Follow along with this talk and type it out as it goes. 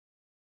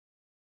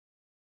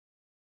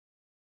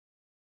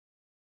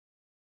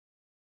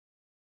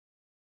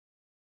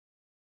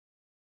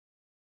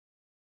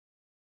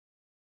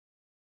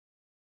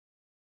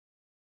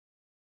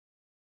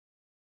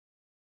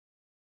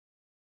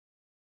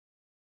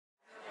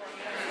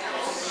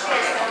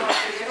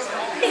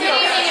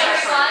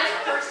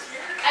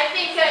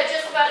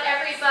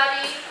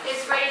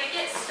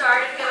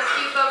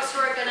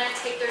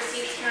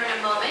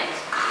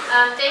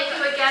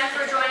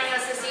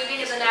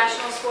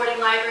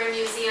Migrant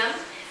Museum.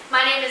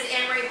 My name is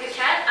Anne-Marie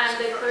Paquette. I'm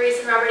the Clarice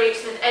and Robert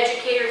H. Smith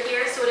educator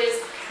here, so it is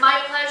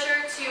my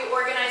pleasure to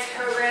organize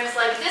programs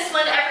like this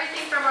one,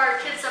 everything from our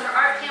Kids Summer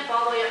Art Camp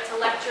all the way up to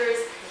lectures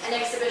and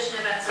exhibition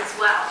events as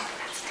well.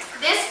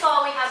 This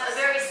fall we have a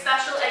very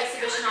special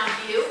exhibition on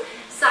view,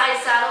 Side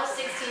Saddle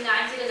 1690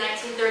 to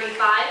 1935.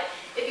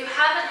 If you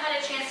haven't had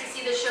a chance to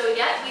see the show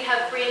yet, we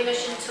have free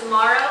admission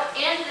tomorrow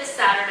and this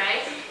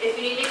Saturday if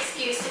you need an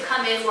excuse to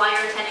come in while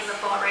you're attending the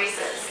fall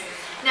races.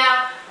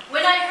 Now,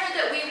 when I heard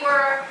that we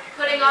were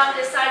putting on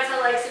this Side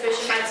Saddle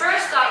exhibition, my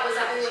first thought was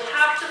that we would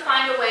have to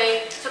find a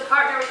way to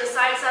partner with the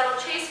Side Saddle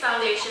Chase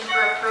Foundation for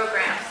a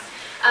program.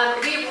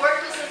 We've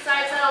worked with the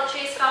Side Saddle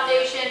Chase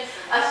Foundation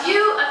a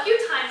few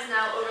times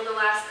now over the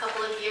last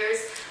couple of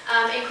years,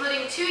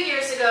 including 2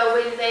 years ago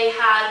when they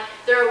had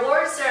their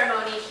award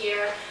ceremony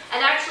here. And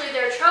actually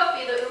their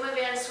trophy, the Uma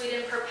van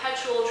Sweden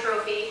Perpetual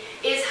Trophy,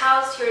 is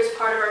housed here as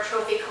part of our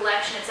trophy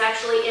collection. It's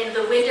actually in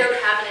the window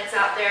cabinets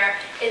out there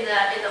in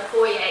the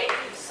foyer if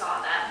you saw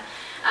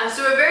them.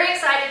 So we're very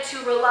excited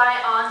to rely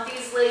on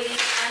these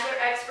ladies and their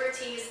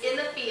expertise in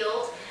the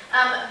field.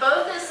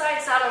 Both as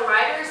side saddle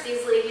riders,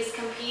 these ladies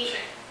compete,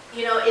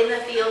 in the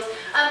field,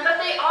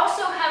 but they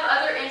also have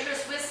other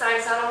interests with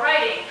side saddle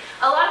riding.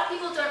 A lot of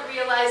people don't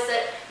realize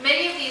that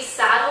many of these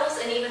saddles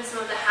and even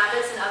some of the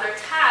habits and other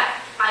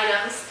tag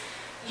items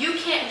you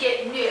can't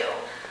get new.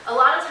 A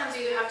lot of times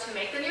you either have to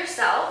make them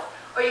yourself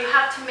or you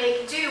have to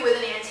make do with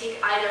an antique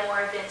item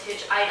or a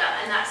vintage item,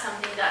 and that's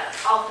something that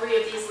all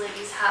three of these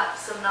ladies have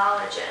some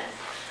knowledge in.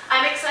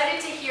 I'm excited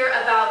to hear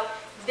about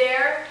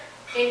their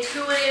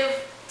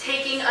intuitive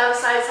taking of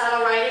side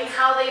saddle riding,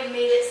 how they've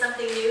made it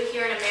something new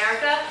here in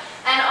America,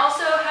 and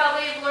also how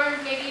they've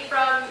learned maybe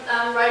from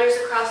riders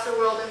across the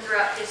world and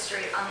throughout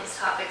history on these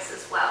topics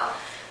as well.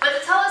 But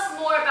to tell us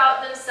more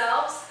about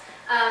themselves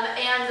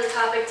and the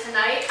topic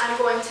tonight, I'm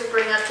going to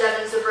bring up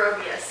Devin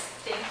Zebrovius.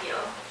 Thank you.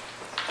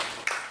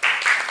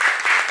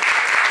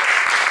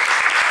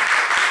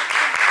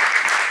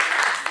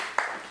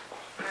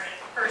 All right,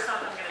 first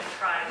off, I'm going to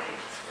try to make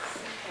this work.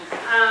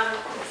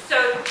 So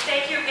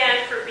thank you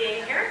again for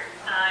being here.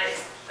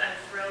 I'm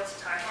thrilled to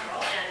talk to you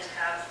all and to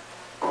have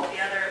the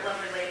other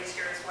lovely ladies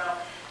here as well.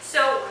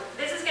 So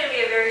this is going to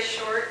be a very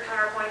short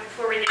PowerPoint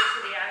before we get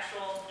to the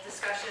actual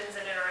discussions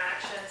and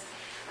interactions.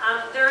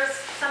 There's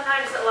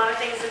sometimes a lot of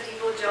things that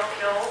people don't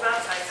know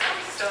about side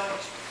saddles, so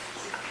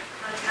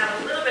I want to have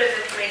a little bit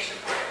of information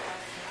for you.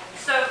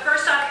 So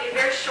first off, a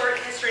very short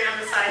history on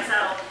the side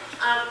saddle.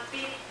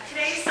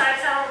 Today's side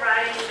saddle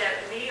riding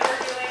that we are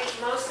doing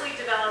mostly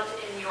developed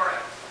in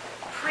Europe.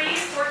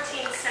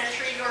 Pre-14th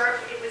century Europe,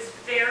 it was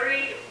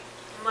very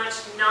much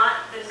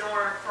not the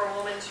norm for a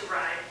woman to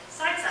ride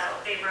side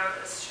saddle. They rode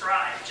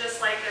astride,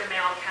 just like their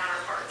male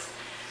counterparts.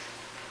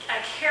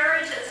 A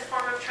carriage as a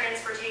form of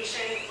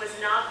transportation was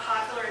not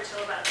popular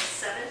until about the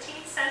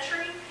 17th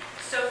century.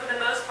 So for the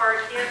most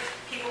part, if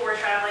people were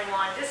traveling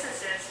long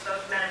distances,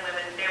 both men and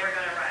women, they were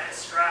going to ride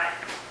astride.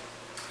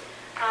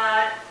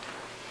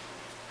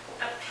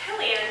 A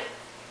pillion,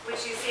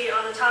 which you see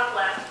on the top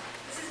left,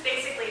 this is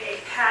basically a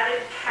padded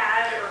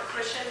pad or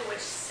cushion which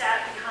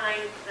sat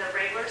behind the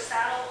regular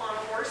saddle on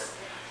a horse.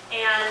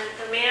 And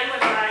the man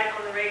would ride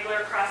on the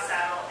regular cross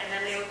saddle, and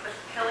then they would put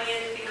the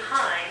pillion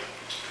behind,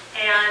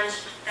 and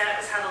that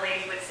was how the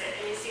lady would sit.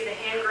 And you see the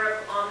hand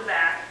grip on the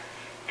back.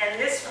 And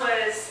this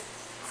was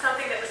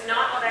something that was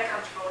not all that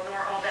comfortable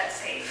nor all that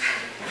safe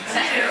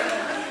to do.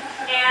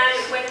 And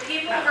when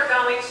people were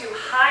going to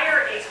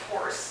hire a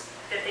horse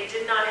that they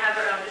did not have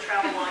their own to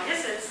travel long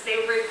distance, they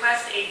would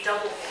request a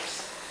double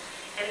horse.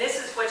 And this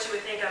is what you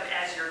would think of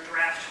as your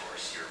draft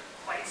horse, your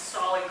quite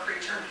solid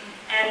creature.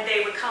 And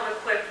they would come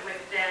equipped with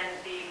then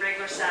the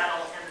regular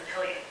saddle and the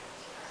pillion.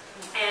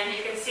 And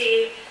you can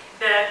see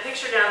the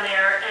picture down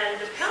there,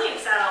 and the pillion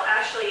saddle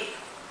actually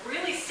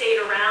really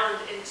stayed around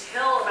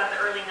until about the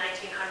early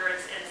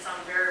 1900s in some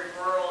very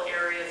rural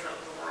areas of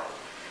the world.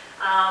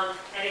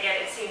 And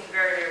again, it seemed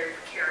very, very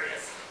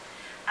precarious.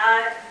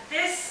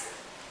 This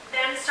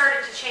then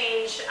started to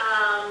change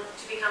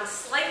to become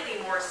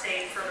slightly more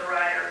safe for the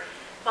rider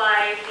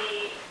by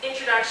the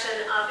introduction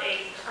of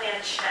a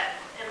planchette.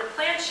 And the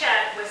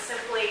planchette was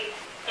simply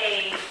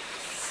a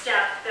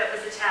step that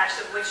was attached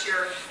at which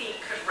your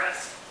feet could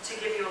rest to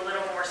give you a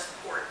little more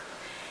support.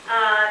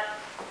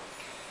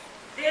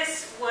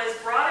 This was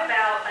brought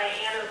about by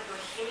Anne of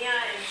Bohemia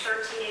in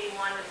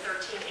 1381 to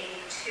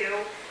 1382.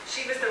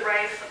 She was the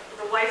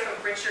wife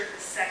of Richard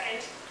II,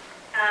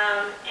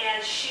 and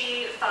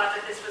she thought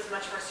that this was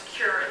much more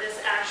secure. And this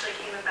actually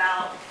came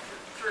about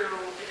through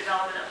the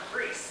development of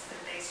Greece, that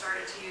they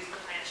started to use the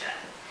planchette.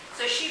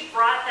 So she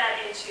brought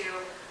that into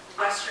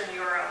Western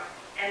Europe,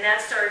 and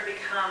that started to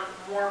become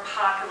more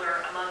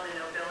popular among the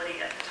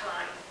nobility at the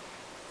time.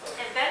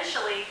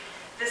 Eventually,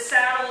 the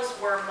saddles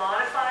were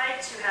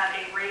modified to have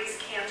a raised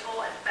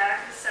cantle at the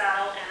back of the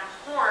saddle and a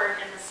horn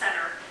in the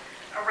center,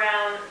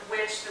 around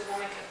which the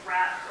woman could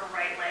wrap her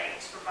right leg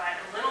to provide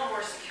a little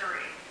more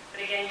security.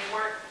 But again, you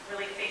weren't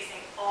really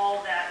facing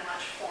all that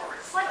much forward.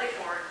 Slightly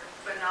forward,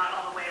 but not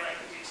all the way like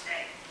we do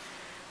today.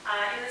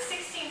 In the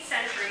 16th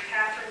century,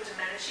 Catherine de'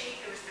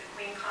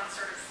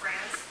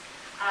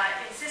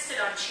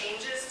 insisted on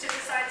changes to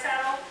the side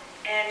saddle,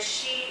 and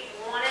she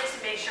wanted to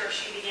make sure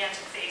she began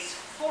to face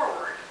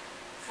forward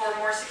for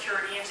more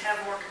security and to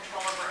have more control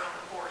of her own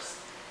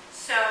horse.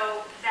 So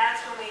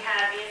that's when we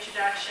had the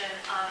introduction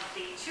of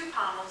the two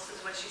pommels,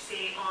 is what you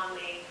see on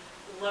the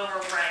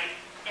lower right,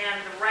 and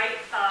the right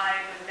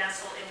thigh would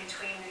nestle in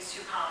between these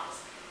two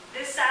pommels.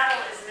 This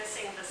saddle is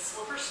missing the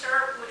slipper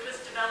stirrup, which was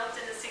developed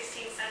in the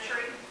 16th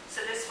century.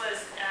 So this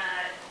was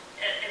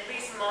at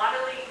least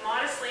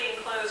modestly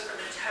enclosed for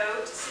the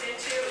toe to sit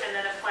into, and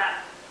then a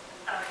flat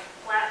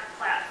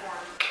platform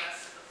for the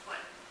rest of the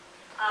foot.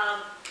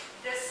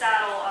 This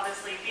saddle,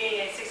 obviously,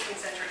 being a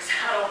 16th century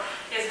saddle,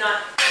 is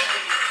not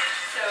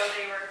so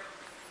they were,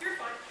 you're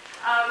fine.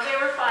 They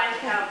were fine to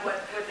have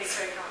what they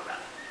could come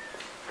about.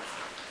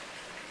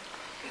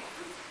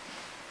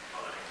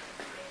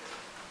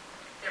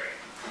 There we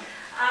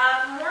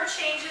go. More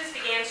changes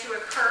began to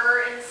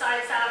occur in the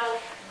side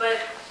saddle,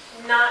 but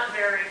not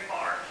very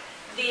far.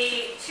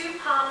 The two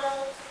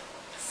pommel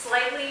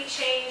slightly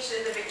changed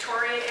in the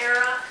Victorian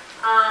era.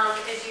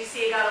 As you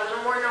see, it got a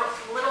little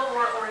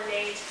more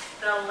ornate.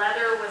 The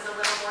leather was a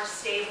little more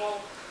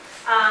stable,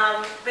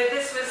 but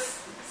this was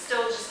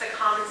still just a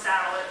common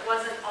saddle. It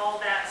wasn't all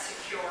that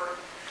secure.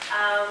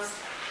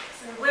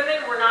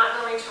 Women were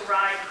not going to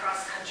ride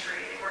cross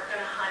country. They weren't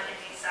going to hunt in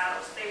these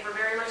saddles. They were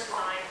very much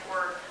designed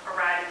for a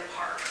ride in the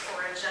park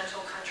or a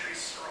gentle country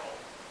stroll.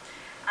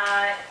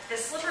 The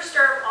slipper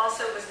stirrup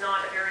also was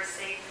not a very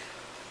safe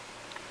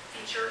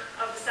feature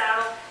of the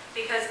saddle,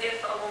 because if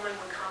a woman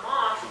would come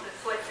off, the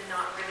foot did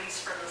not release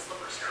from the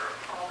slipper stirrup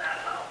all that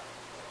well.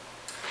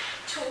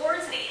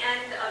 Towards the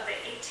end of the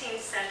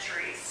 18th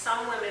century,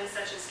 some women,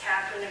 such as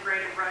Catherine the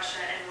Great of Russia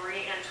and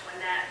Marie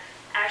Antoinette,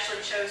 actually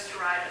chose to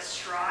ride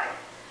astride.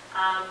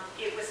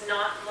 It was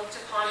not looked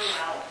upon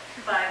well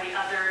by the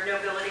other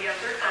nobility of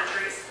their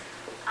countries.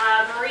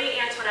 Marie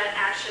Antoinette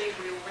actually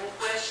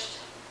relinquished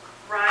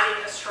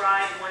riding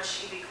astride once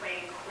she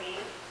became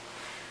queen.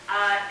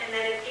 And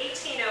then in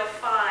 1805,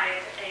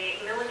 a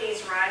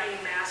Milanese riding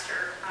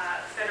master,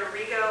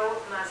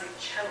 Federico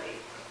Mazzucchelli,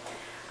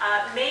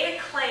 made a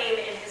claim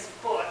in his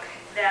book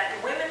that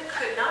women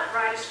could not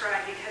ride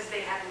astride because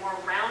they had more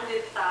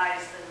rounded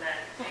thighs than men.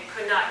 They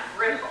could not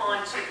grip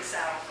onto the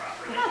saddle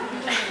properly.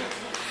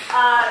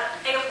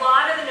 And a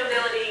lot of the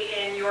nobility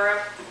in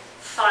Europe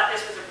thought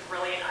this was a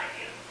brilliant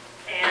idea,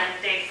 and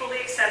they fully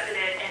accepted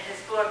it, and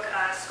his book,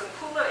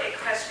 Scopula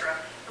Equestra,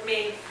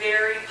 remained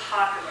very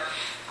popular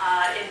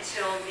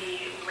until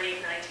the late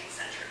 19th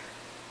century.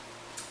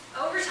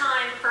 Over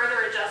time,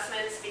 further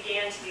adjustments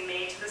began to be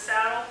made to the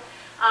saddle,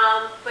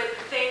 but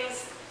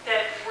things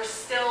that were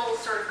still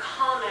sort of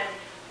common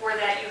were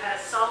that you had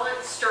a solid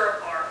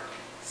stirrup bar,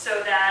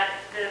 so that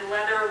the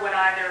leather would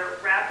either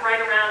wrap right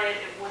around it,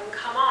 it wouldn't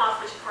come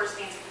off, which of course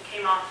means if it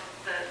came off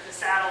the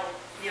saddle,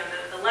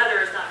 the leather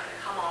is not going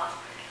to come off.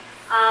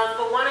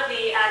 But one of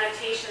the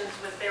adaptations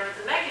was there was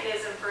a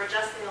mechanism for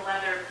adjusting the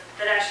leather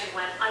that actually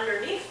went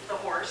underneath the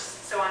horse,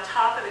 so on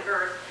top of the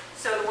girth,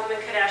 so the woman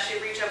could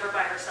actually reach over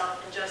by herself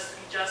and just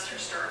adjust her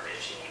stirrup if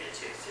she needed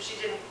to. So she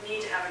didn't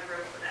need to have a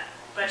groom for that,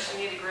 but she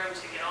needed a groom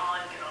to get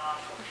on, get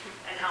off,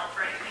 and help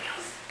for anything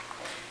else.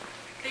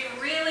 The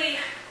really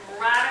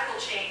radical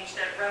change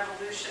that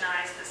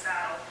revolutionized the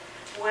saddle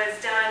was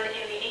done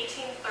in the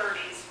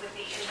 1830s with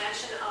the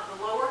invention of the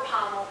lower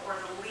pommel, or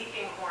the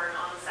leaping horn,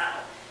 on the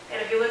saddle. And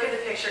if you look at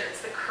the picture,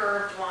 it's the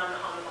curved one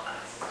on the bottom.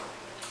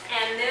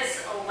 And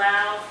this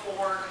allowed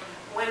for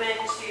women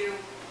to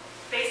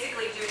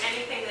basically do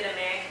anything that a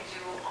man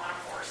could do on a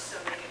horse. So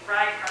they could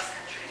ride cross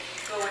country,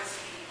 go at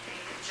speed, they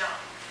could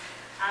jump.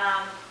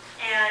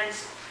 And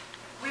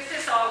with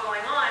this all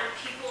going on,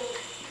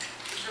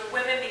 the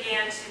women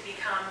began to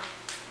become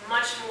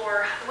much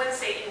more, I wouldn't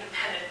say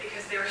independent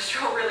because they were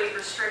still really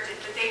restricted,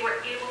 but they were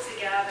able to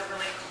get out of the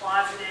really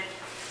closeted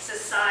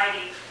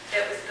society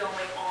that was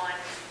going on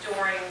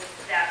during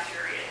that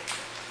period.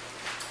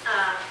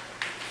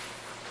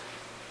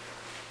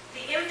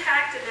 The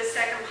impact of the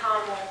second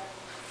pommel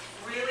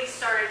really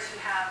started to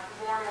have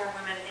more and more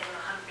women in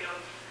the hunt field.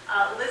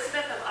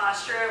 Elizabeth of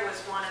Austria was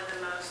one of the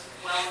most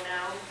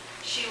well-known.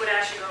 She would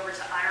actually go over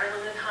to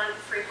Ireland and hunt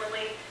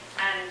frequently,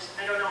 and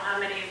I don't know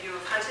how many of you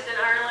have hunted in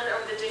Ireland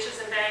over the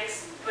ditches and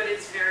banks, but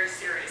it's a very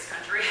serious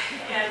country.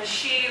 And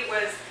she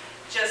was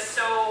just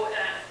so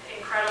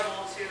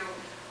incredible to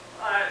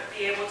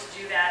be able to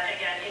do that,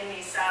 again, in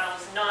these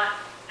saddles, not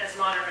as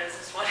modern as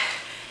this one,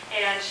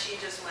 and she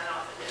just went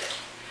off and did it.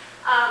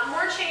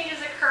 More changes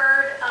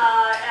occurred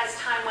as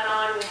time went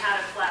on. We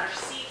had a flatter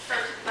seat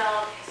start to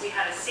develop. We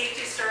had a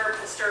safety stirrup.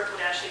 The stirrup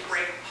would actually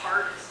break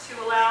apart to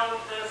allow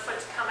the foot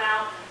to come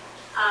out.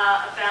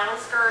 A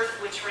balance girth,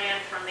 which ran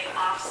from the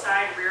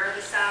offside rear of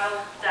the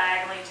saddle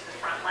diagonally to the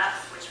front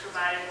left, which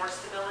provided more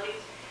stability.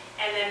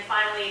 And then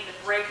finally, the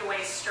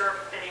breakaway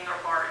stirrup fitting or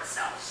bar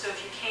itself. So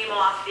if you came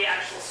off, the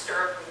actual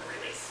stirrup would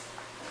release.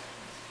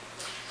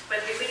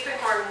 But the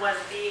leaping horn was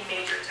the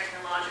major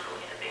technological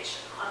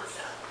innovation on the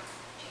saddle.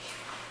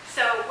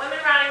 So women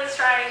riding the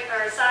side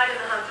of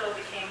the hunt field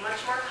became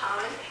much more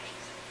common.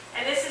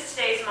 And this is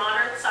today's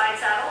modern side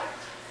saddle.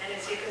 And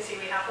as So you can see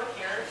we have one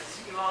here.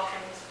 You all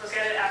can look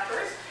at it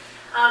afterwards.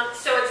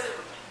 So it's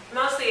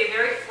mostly a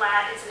very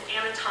flat, it's an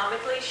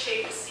anatomically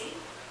shaped seat.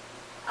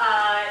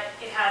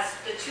 It has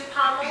the two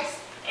pommels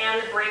and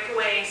the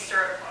breakaway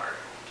stirrup bar.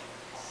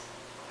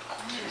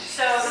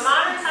 So the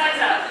modern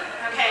sides up.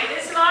 Okay,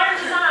 this modern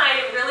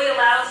design really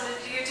allows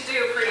you to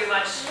do pretty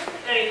much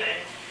anything.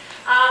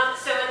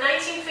 So in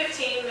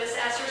 1915, Miss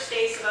Esther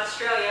Stace of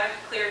Australia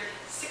cleared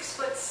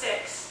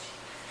 6'6"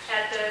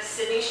 at the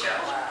Sydney show,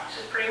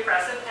 which is pretty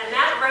impressive. And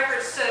that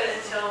record stood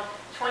until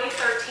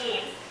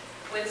 2013,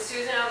 when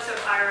Susan Oakes of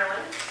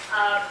Ireland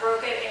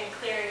broke it in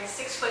clearing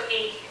 6'8"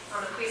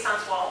 on the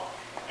Cuisance wall.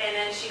 And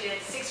then she did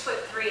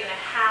 6'3.5"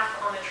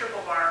 on the triple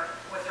bar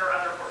with her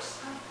other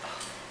horse.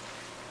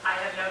 I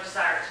have no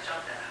desire to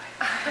jump that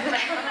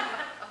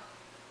high.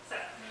 So,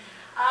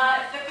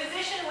 the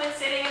position when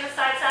sitting in the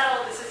side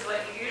saddle, this is what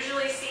you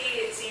usually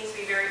see. It seems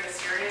to be very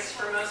mysterious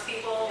for most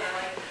people. They're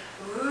like,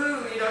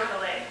 ooh, you don't have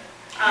a leg.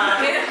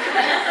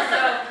 So,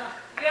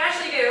 you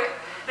actually do.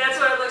 That's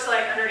what it looks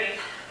like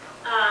underneath.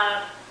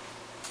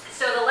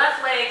 So the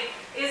left leg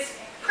is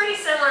pretty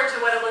similar to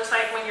what it looks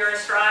like when you're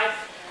astride.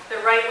 The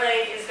right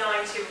leg is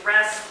going to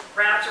rest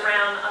wrapped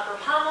around the upper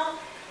pommel.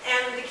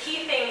 And the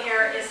key thing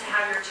here is to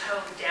have your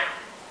toe down.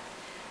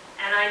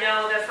 And I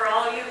know that for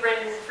all of you who've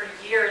ridden for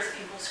years,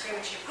 people scream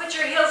at you, put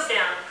your heels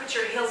down, put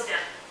your heels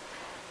down.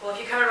 Well,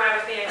 if you come and ride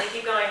with me and they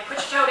keep going, put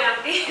your toe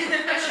down, please, put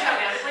your toe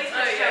down, please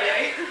put your toe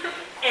down.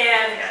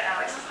 And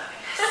Alex is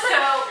laughing. So,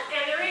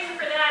 and the reason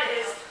for that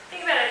is,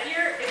 think about it,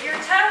 if your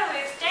toe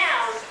is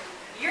down,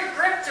 you're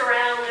gripped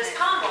around this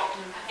pommel.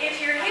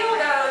 If your heel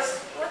goes,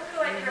 look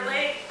like your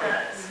leg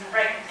does,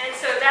 right? And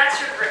so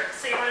that's your grip.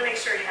 So you want to make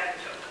sure you have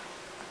your toe.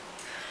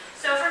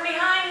 So from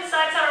behind, the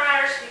side saddle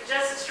rider should be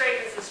just as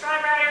straight as the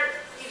stride rider.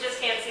 You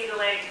just can't see the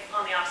leg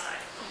on the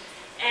offside.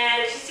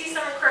 And if you see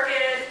someone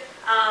crooked,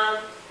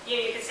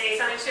 you can say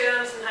something to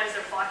them. Sometimes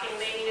they're flocking,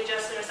 they need to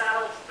adjust their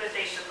saddle, but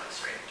they should look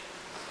straight.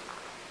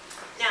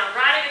 Now,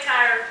 riding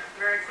attire,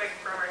 very quick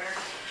program here.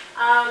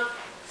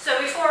 So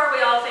before,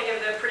 we all think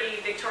of the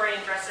pretty Victorian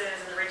dresses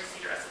and the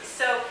Regency dresses.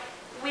 So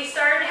we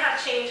started to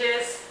have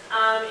changes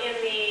in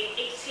the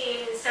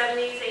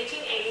 1870s,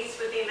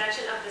 1880s with the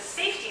invention of the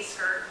safety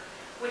skirt,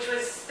 which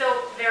was still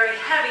very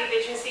heavy, but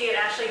you can see it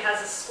actually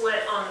has a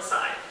split on the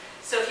side.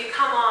 So if you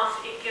come off,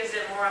 it gives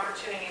it more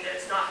opportunity that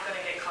it's not going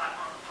to get caught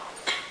on the pommel.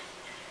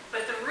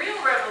 But the real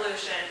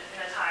revolution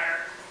in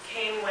attire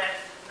came with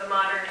the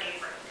modern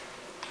apron.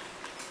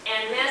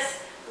 And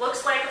this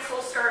looks like a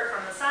full skirt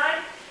from the side,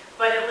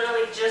 but it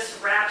literally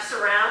just wraps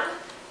around,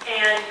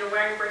 and you're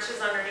wearing breeches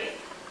underneath,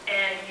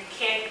 and you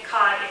can't get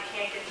caught, it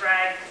can't get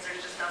dragged, because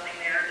there's just nothing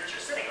there that you're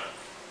sitting on.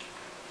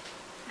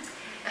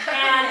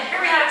 And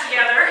here we have it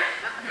together.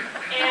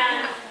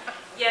 And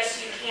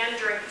yes, you can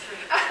drink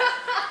through the veil.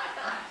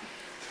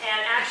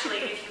 And actually,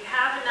 if you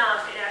have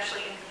enough, it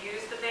actually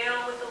imbues the veil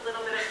with a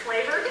little bit of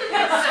flavor.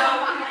 So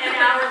an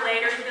hour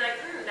later, you'll be like,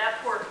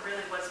 that pork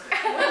really was good.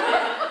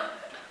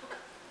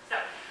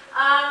 So,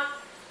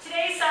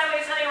 today's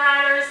sideways hunting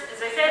riders,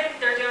 as I said,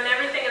 they're doing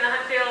everything in the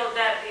hunt field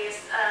that these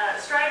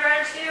stride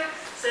riders do.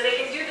 So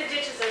they can do the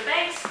ditches and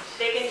banks,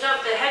 they can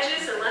jump the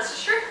hedges in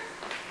Leicestershire.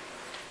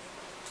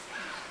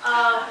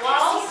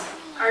 Walls,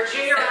 our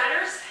junior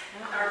riders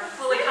are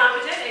fully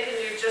competent. They can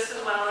do just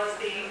as well as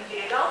the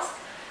adults.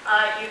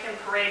 You can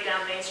parade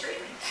down Main Street.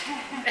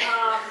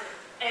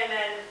 And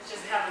then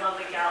just have a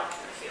lovely gallop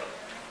through the field.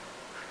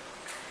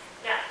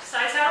 Now,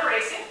 side saddle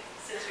racing,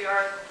 since we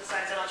are the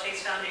Side Saddle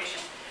Chase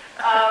Foundation.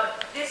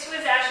 This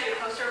was actually a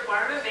poster of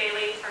Barnum and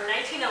Bailey from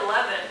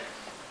 1911.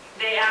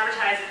 They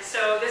advertised it,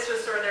 so this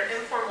was sort of their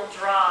informal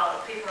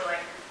draw. People were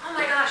like, oh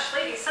my gosh,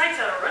 ladies, side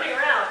saddle running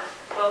around.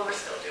 Well, we're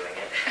still doing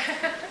it.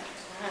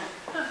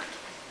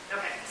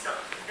 Okay, so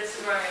this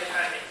is where I'm going to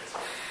try to make this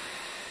work.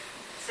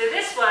 So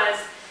this was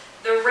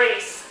the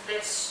race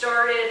that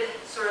started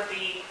sort of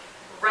the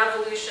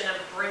revolution of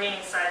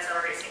bringing side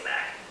saddle racing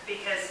back,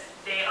 because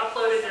they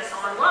uploaded this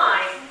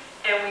online,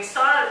 and we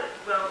saw,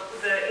 well,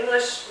 the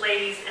English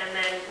ladies, and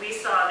then we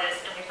saw this,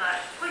 and we thought,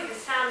 boy,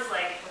 this sounds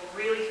like a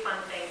really fun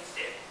thing to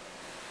do.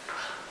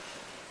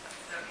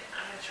 Okay,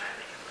 I'm going to try to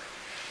make it work.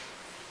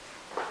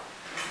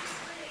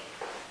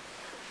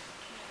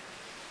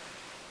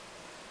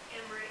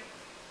 Anne-Marie?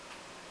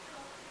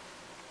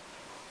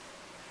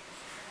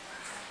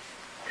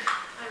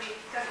 I mean,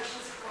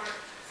 definition support.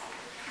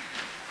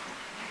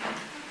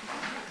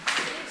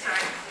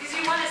 Sorry, because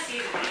you want to see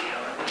the video.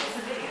 It's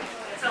a video.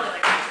 It's only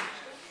like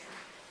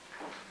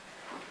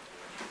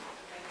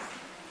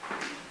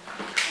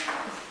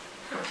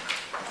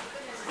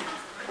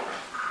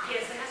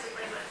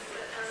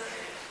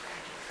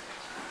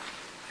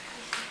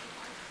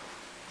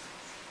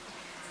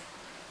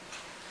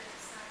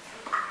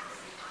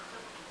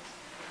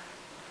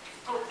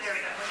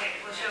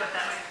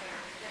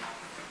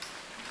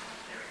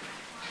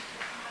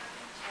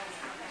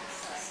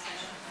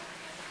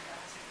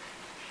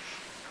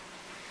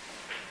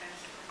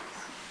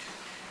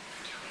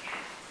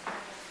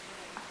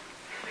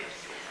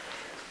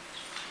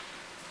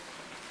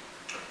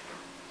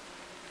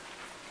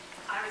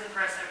was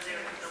impressed. I was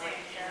able to put the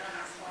link in.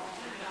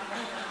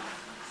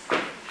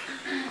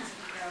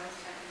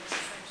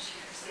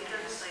 It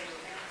doesn't say.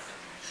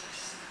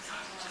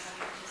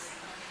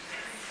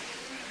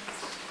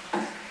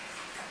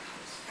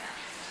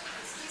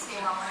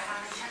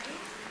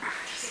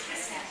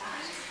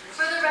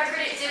 For the record,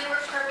 it did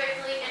work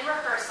perfectly in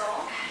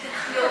rehearsal.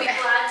 You'll be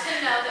glad to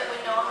know that when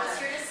no one was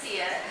here to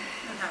see it,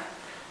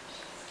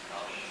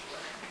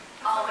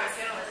 all my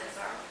feelings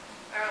are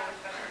always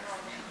better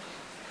normal.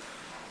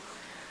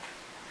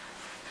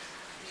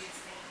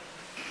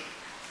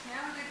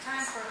 Now a good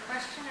time for a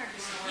question, or do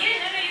you want to?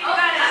 Yeah, no, you got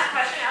to ask a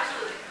question,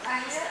 absolutely.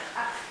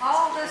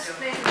 All this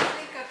made me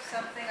think of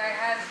something I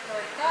hadn't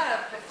really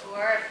thought of before.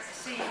 I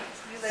see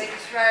you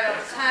ladies ride all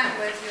the time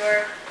with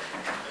your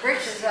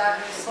britches,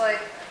 obviously.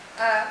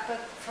 But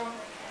from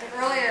the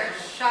earlier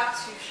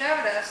shots you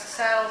showed us, the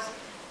saddles,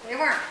 they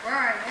weren't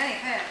wearing any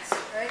pants,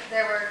 right?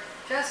 They were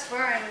just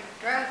wearing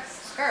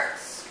dress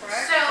skirts,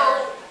 correct?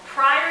 So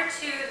prior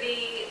to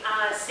the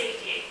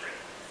safety apron,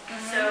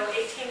 so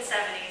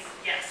 1870s,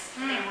 yes,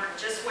 they were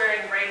just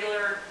wearing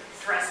regular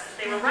dresses.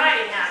 They were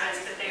riding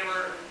habits, but they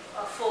were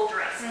a full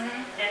dress.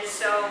 And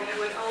so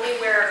you would only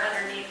wear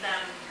underneath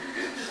them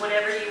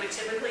whatever you would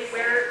typically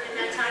wear in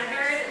that time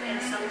period, and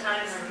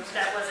sometimes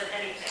that wasn't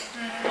anything.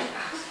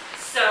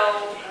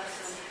 So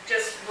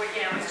just,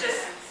 it's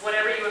just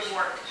whatever you would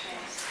wear.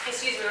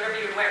 Excuse me, whatever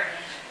you would wear.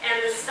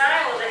 And the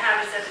style of the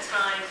habits at the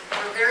time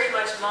were very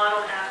much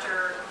modeled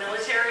after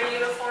military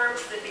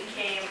uniforms that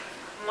became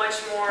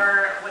much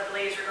more, what the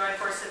ladies were going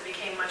for, so it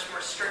became much more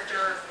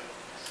stricter.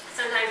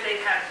 Sometimes they'd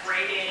have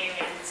braiding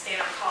and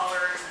stand-up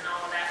collars and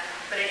all of that.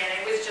 But again,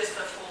 it was just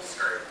a full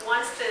skirt.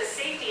 Once the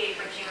safety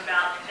apron came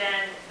about,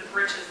 then the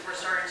breeches were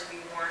starting to be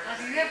worn.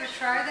 Have you ever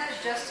tried that,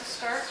 just to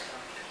start?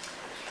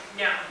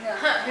 No. No.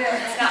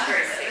 It's not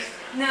very safe.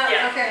 No,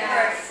 Yeah. okay,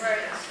 right.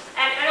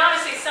 And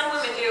honestly, some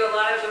women do. A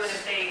lot of women,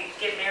 if they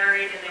get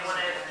married and they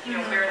want to,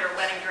 wear their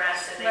wedding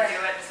dress, and they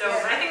do it. So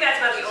I think that's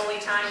about the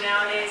only time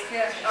nowadays,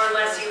 or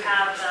unless you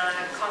have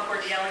the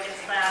Concord the Elegance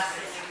class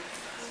and you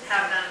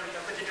have them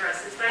with the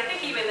dresses. But I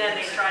think even then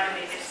they try to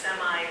make it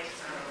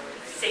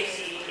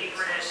semi-safety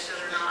apronish, so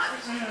they're not,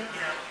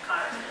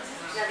 caught up in this.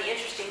 Now, the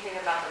interesting thing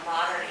about the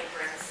modern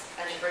aprons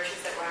and the breeches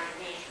that were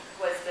underneath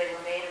was they were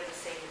made of the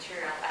same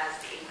material as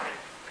the apron,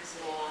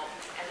 wool,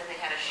 and then they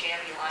had a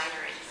chamois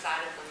liner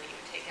inside of them that you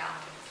would take out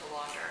to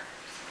launder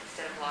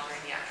instead of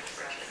laundering the actual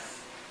breeches.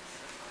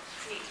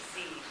 It's neat to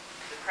see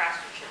the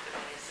craftsmanship that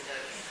went into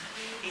those,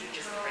 even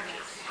just the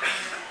breeches.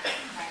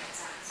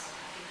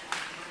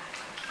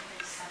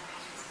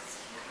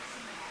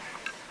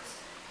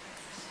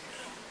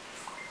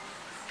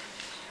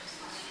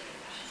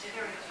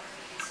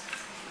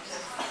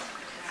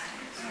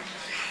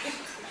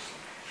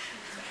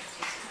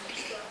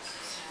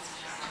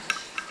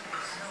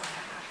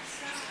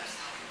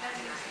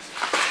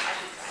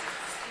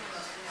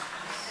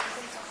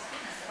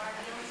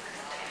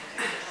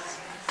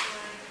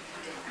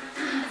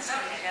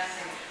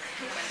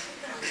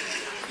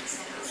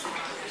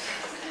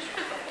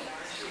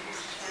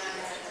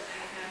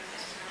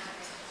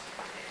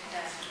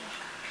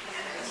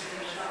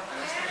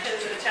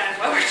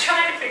 While we're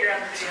trying to figure out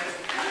the videos.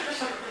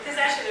 Because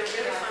actually they're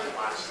really fun to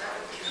watch.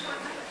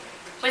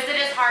 Was it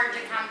as hard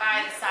to come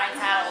by the side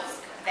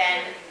saddles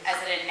then as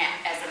it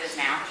is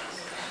now?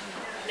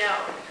 No.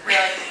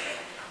 Really?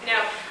 No.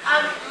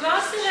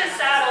 Most of the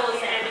saddles,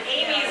 and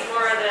Amy's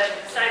more of the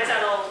side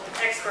saddle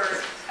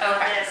expert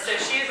on this, so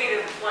she would be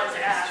the one to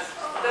ask.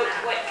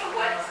 What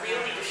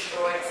really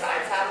destroyed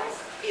side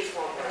saddles is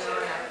World War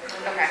II.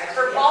 Okay.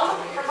 For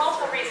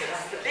multiple reasons.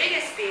 The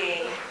biggest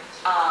being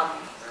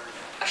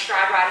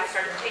astride riding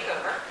started to take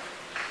over.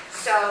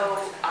 So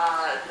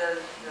the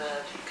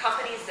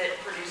companies that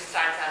produce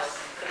side saddles,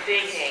 the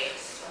big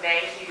names,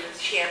 Mayhew,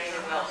 Champion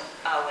and Wilton,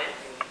 Owen,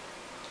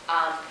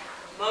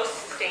 most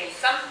sustained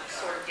some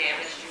sort of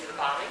damage due to the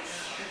bombings.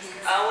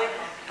 Owen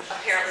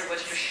apparently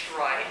was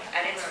destroyed,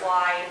 and it's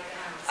why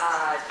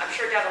I'm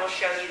sure Devin will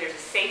show you there's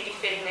a safety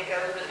fitting that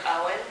goes with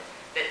Owen.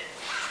 That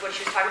what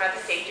she was talking about,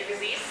 the safety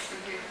release.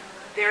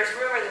 There's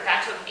rumor that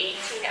that took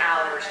 18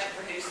 hours to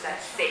produce that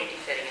safety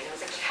fitting, and there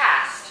was a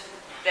cast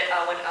that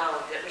Owen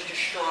owned that was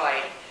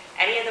destroyed.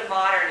 Any of the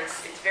modern,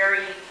 it's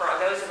very, for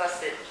those of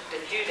us that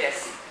do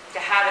this, to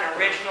have an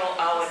original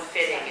Owen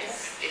fitting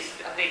is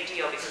a big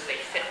deal because they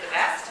fit the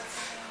best.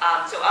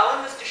 So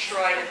Owen was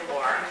destroyed in the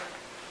war.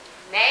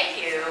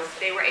 Mayhew,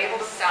 they were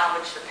able to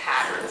salvage the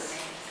patterns,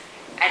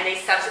 and they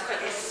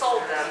subsequently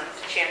sold them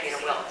to Champion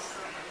and Wilton.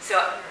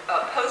 So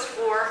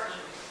post-war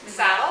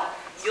saddle,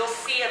 you'll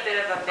see a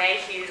bit of a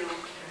Mayhew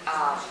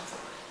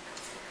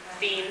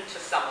theme to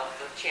some of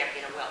the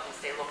Champion and Wiltons.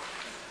 They look,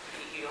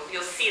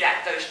 you'll see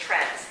those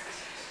trends.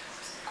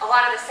 A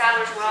lot of the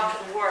saddlers went off to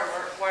the war and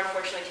were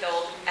unfortunately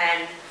killed,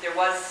 and there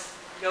was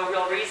no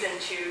real reason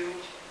to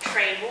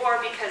train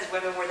more because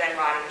women were then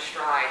riding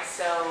astride.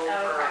 So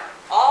for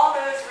all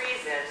those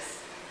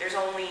reasons, there's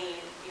only,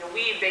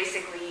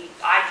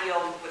 I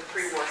deal with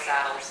pre-war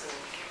saddles, and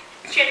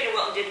Champion and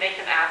Wilton did make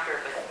them after,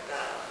 but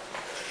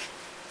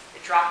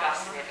it dropped off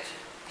significantly.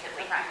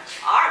 significantly. Okay.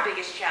 Our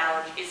biggest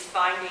challenge is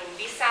finding,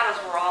 these saddles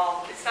were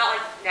all, it's not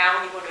like now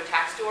when you go to a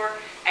tack store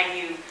and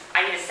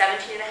I need a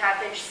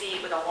 17.5-inch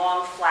seat with a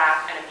long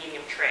flap and a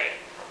medium tray.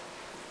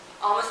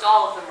 Almost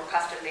all of them were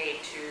custom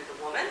made to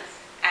the woman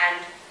and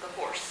the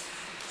horse.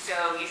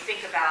 So you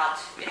think about,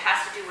 it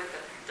has to do with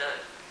the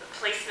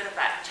placement of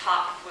that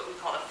top, what we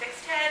call the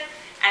fixed head,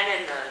 and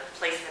then the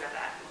placement of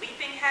that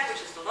leaping head,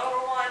 which is the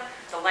lower one,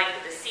 the length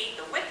of the seat,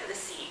 the width of the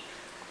seat,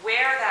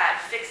 where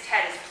that fixed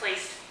head is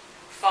placed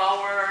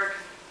forward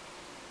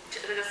to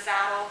the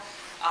saddle,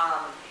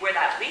 where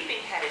that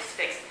leaping head is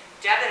fixed.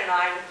 Devin and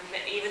I,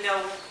 even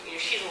though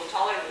she's a little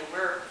taller than me,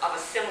 we're of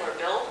a similar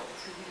build,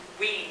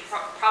 we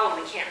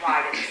probably can't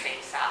ride in the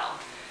same saddle.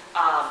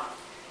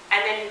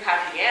 And then you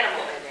have the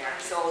animal in there.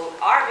 So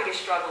our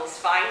biggest struggle is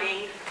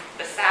finding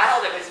the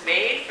saddle that was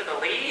made for the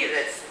lady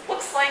that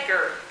looks like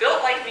or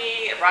built like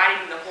me,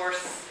 riding the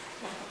horse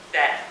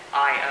that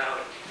I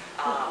own.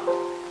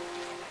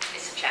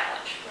 It's a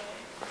challenge.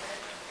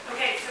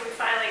 Okay, so we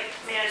finally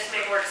managed to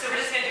make it work. So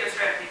we're just going to do a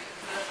straight repeat.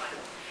 So that's fine.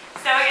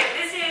 So again,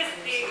 this is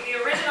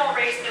the original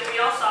race that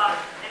we all saw,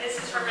 and this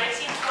is from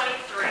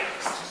 1923.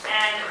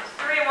 And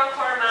 3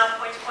 1/4 mile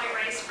point-to-point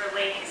race for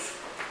ladies.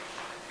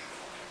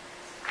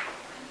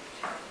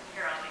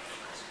 Here, I'll make this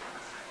question.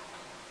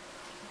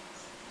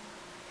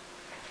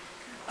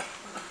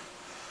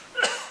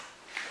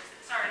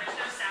 Sorry, there's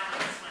no sound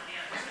on this one.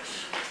 Yeah, there's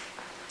no.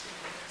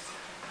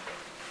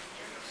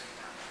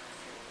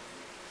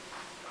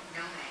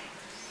 No way.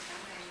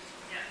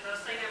 Yeah,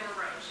 those things never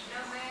roach.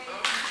 No way.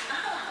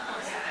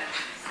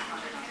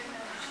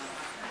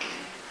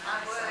 I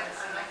would, I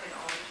like it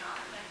all the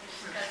time.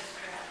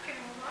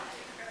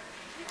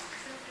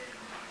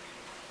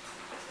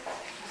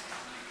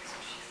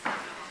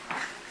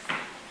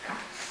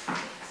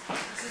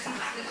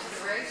 This is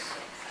the race?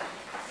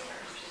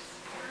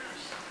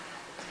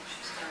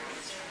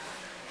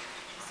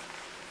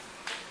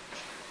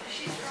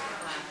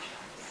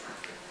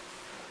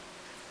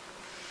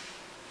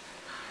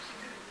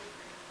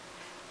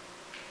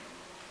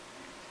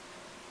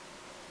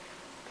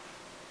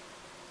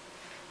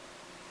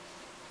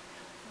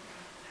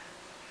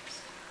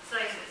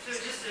 So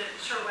just to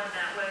show when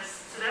that was,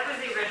 so that was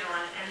the original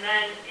one, and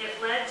then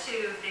it led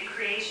to the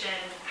creation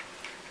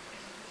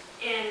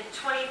in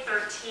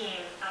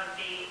 2013 of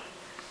the,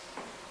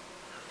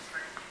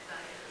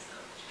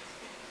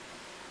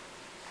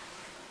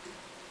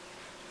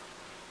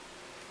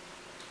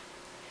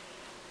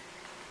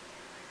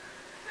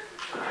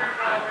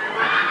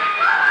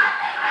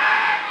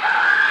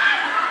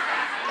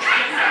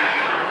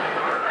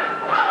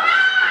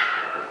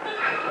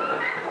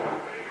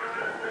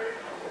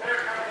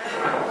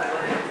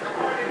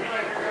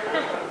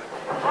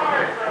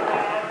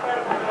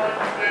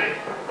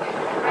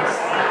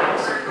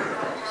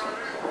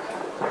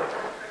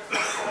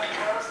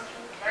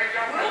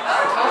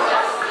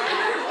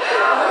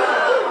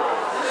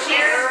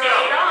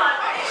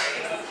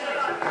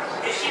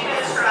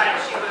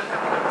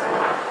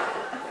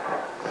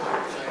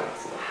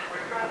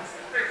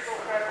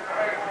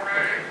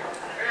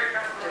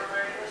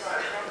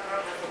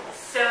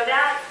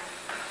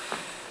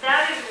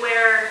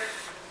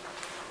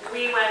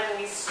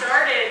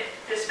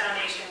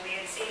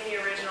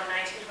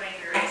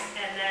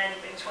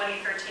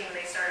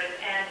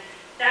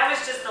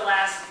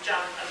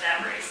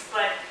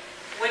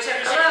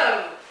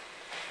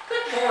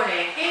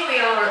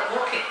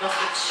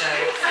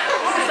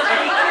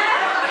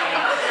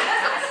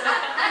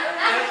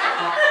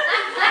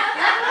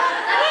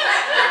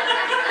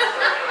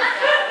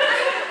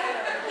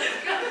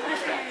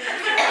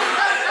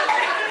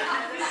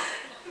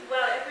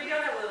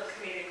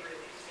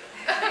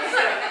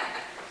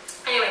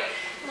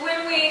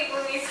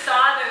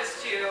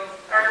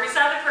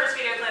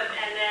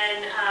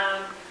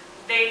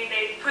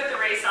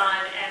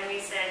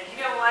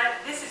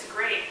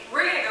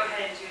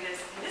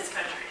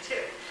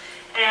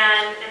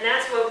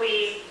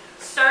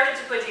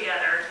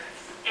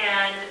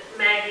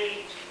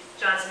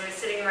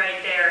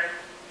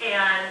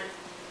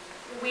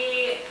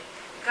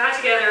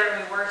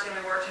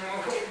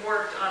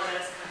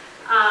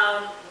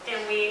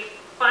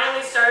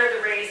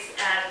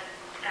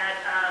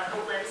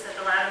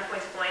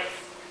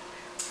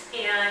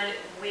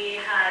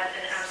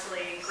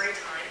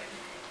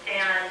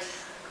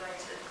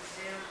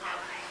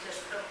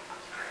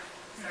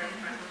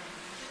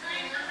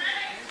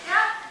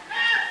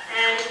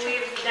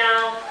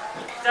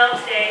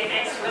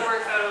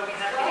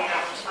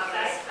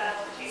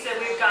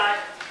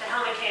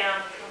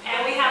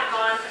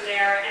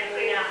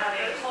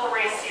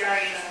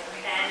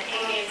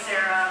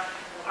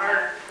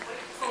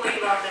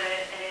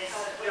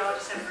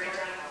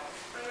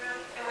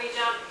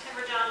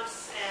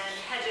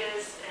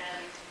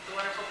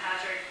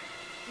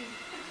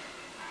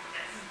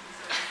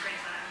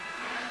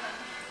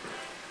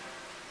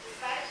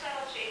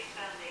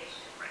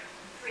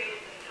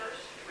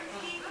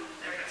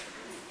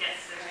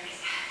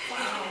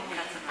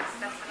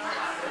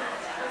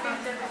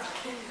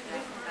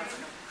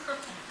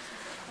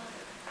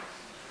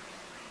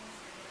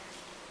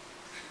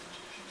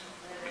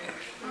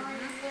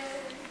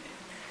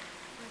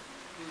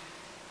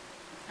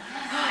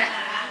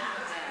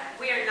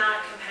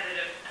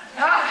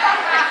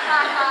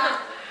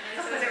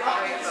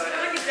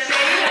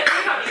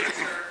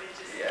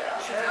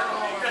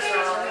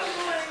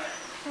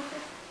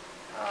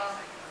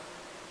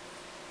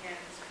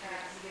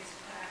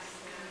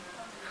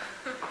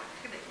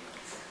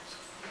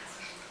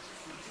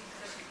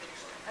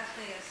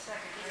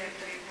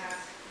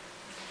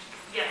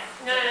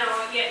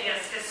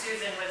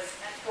 Susan was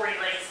 40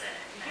 legs in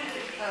it.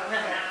 Oh,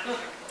 okay.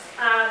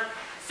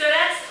 So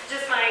that's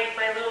just my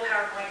little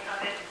PowerPoint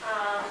of it.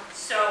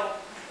 So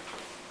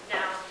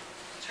now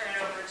turn it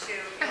over to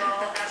you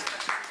all. Ask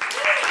questions.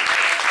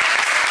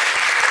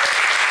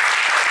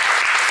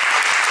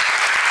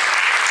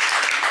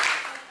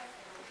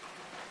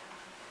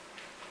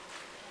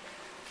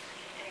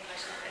 Any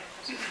questions?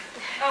 Any questions?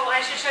 Oh,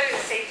 I should show you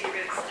the safety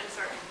routes. I'm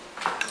sorry.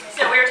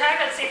 So we were talking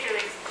about safety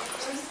routes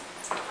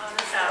on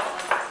the saddle.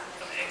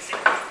 Okay,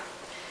 so.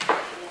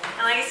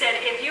 And like I said,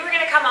 if you were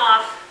going to come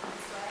off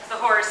the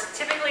horse,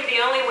 typically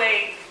the only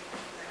way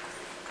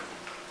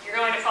you're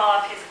going to fall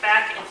off is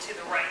back and to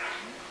the right,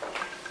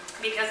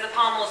 because the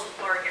pommels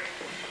are here.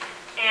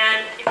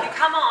 And if you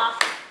come off,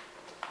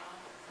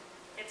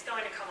 it's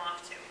going to come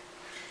off too.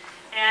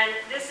 And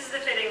this is the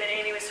fitting that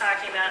Amy was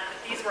talking about.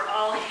 These were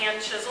all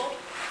hand chiseled.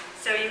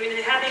 So you would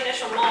have the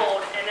initial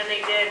mold, and then they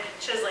did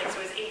chiseling,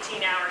 so it was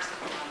 18 hours.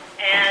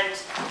 And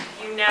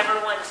you never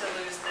want to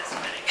lose this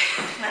fitting,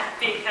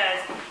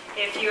 because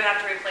if you have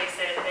to replace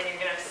it, then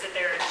you're going to sit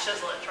there and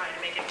chisel it trying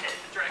to make it fit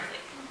directly.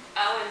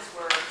 Owens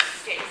were,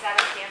 is that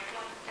a stamped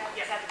one?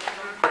 Yes. Is that the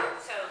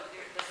So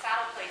the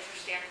saddle plates are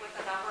stamped with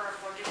a number, a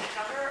 4-digit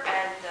number,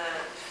 and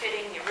the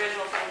fitting, the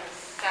original fitting of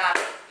the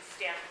saddle is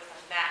stamped with a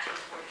matching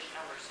 4-digit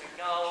number. So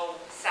no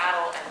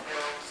saddle and no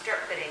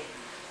stirrup fitting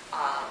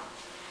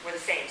were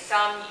the same.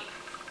 Some,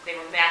 they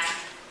were matched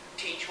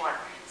to each one.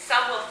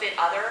 Some will fit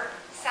other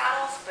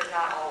saddles, but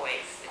not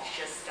always. It's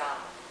just,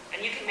 and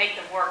you can make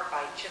them work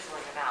by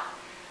chiseling them out,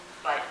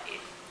 but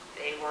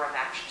they were a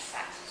matched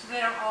set. So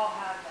they don't all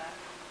have that.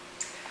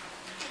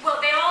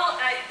 Well, they all,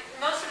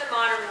 most of the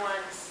modern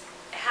ones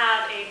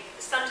have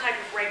some type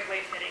of breakaway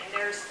fitting.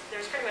 There's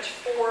pretty much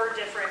 4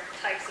 different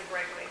types of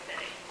breakaway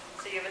fitting.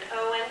 So you have an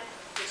Owen,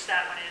 which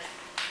that one is.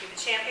 You have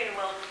a Champion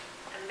Wilton,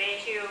 a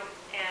Mayhew,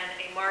 and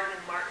a Martin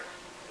 & Martin,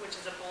 which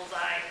is a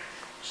bullseye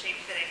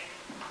shaped fitting.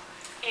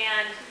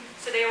 And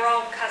so they were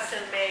all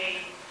custom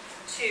made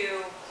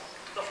to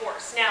the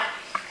horse. Now,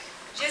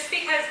 just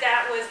because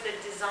that was the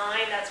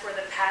design, that's where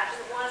the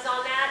patent was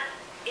on that,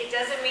 it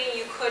doesn't mean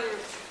you couldn't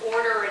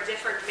order a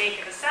different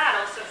make of a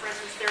saddle. So for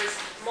instance, there's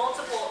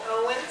multiple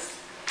Owens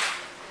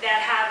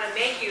that have a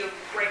Mayhew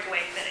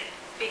breakaway fitting,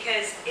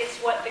 because it's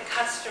what the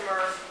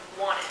customer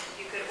wanted.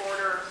 You could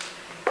order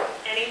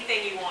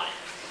anything you wanted.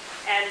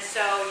 And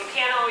so you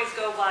can't always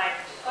go by,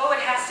 oh, it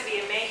has to be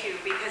a Mayhew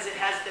because it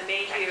has the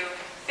Mayhew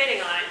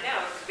fitting on it.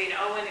 No, it could be an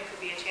Owen, it could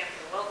be a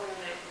Champion Wilton,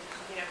 it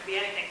could be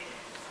anything.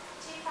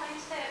 Do you find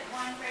that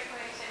one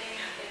breakaway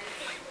fitting is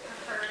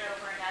preferred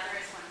over another?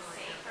 Is one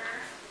safer?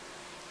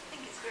 I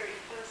think it's very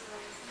personal,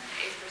 isn't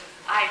it?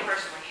 I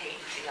personally hate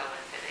the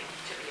Owen fitting,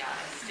 to be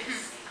honest.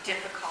 It's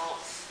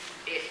difficult.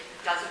 It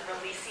doesn't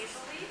release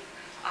easily.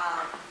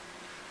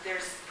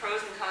 There's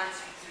pros and cons.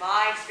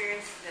 My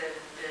experience,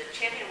 the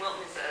Champion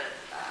Wilton is a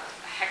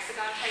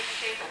hexagon type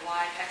shape, a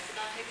wide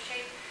hexagon type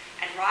shape,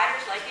 and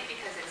riders like it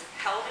because it's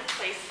held in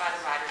place by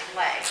the rider's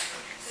leg.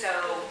 So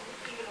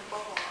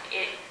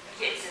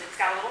it's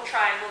got a little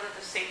triangle that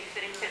the safety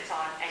fitting fits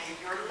on, and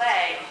your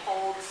leg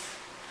holds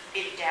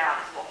it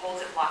down, holds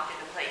it locked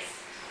into place.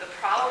 The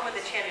problem with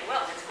the Champion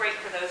Wilton, it's great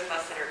for those of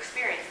us that are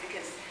experienced,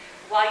 because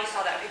while you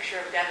saw that picture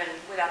of Devin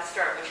without the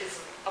stirrup, which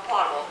is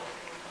applaudable,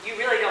 you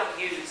really don't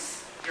use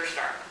your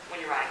stirrup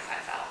when you're riding side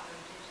saddle.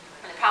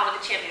 And the problem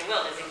with the Champion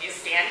Wilton is if you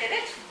stand in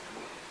it,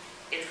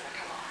 it's going to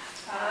come off.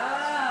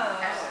 Oh.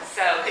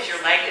 So, because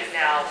your leg is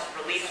now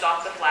released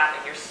off the flap,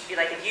 and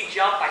like if you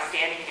jump by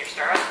standing in your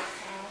stirrup,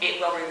 it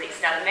will release.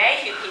 Now the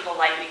Mayhew people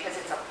like it because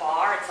it's a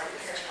bar, it's like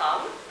this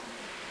tongue,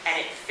 and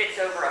it fits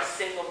over a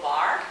single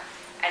bar,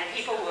 and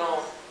people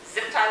will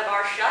zip tie the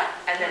bar shut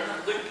and then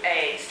loop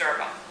a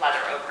stirrup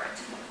leather over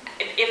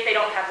it if they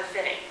don't have the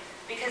fitting.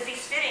 Because these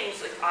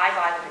fittings, if I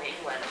buy them in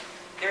England,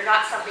 they're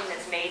not something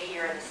that's made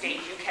here in the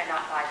States. You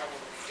cannot buy them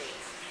in the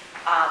States.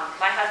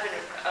 My husband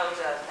owns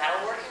a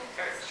metalworking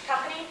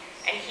company,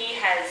 and he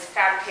has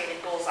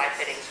fabricated bullseye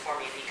fittings for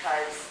me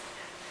because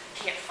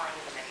you can't find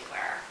them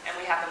anywhere. And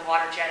we have them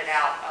water jetted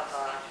out of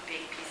a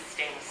big piece of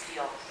stainless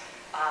steel.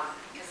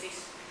 Because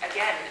these,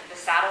 again, the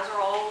saddles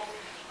are old,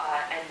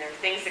 and there are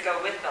things that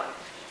go with them.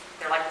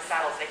 They're like the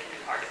saddles, they can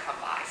be hard to come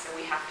by. So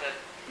we have to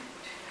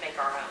make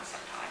our own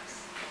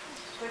sometimes.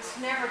 So it's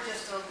never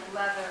just a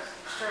leather,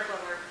 stirrup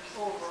leather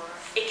over.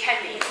 It can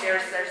be.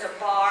 There's a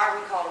bar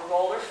we call a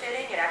roller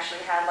fitting. It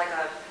actually had like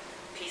a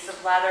piece of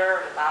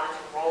leather. It allowed it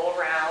to roll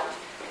around,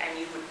 and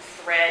you would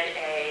thread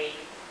a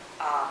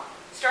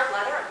stirrup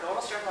leather, a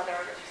normal stirrup leather.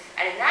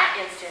 And in that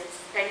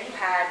instance, then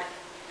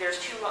there's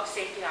 2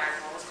 safety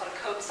irons. One was called a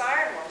Cope's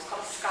iron, one was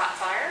called a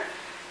Scott's iron.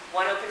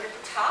 One opened at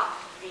the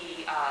top,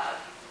 the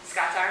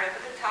Scott's iron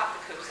opened at the top,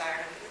 the Cope's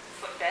iron opened at the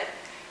footbed,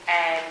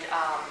 and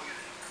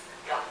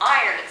the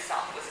iron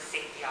itself was a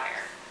safety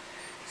iron.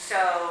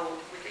 So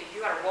if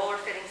you had a roller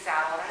fitting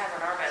saddle, and I have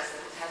an Armez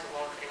that has a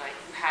roller fitting iron,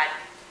 you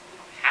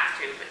have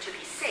to, but to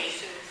be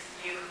safe,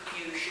 you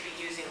should be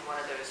using one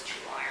of those 2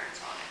 irons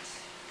on it.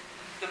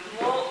 The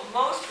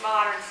most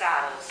modern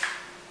saddles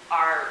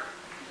are,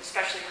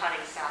 especially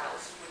hunting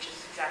saddles, which is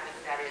exactly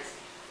what that is,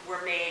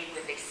 were made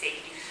with a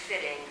safety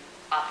fitting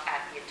up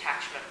at the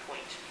attachment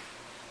point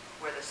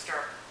where the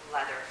stirrup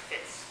leather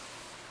meets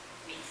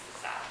the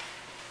saddle.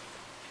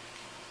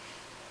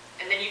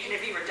 And then you can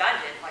be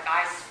redundant. Like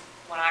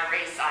when I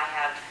race, I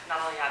have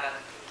not only have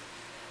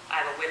I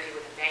have a whippy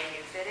with a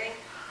Banggood fitting,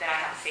 then I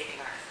have a safety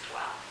harness as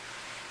well.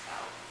 So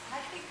I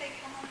think they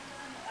come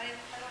undone. I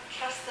don't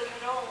trust them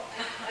at all.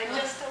 I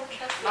just don't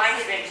trust them.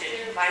 mine's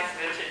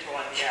vintage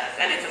one, yes,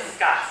 and it's a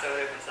Scott, so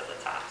it opens at the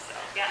top. So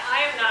Yeah,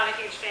 I am not a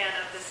huge fan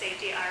of the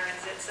safety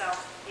irons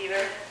itself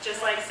either,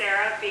 just like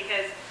Sarah,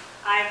 because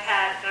I'm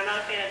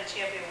not a fan of the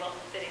Champion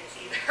Wilton fittings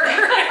either.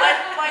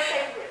 My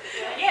favorite.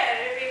 Yeah,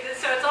 I mean,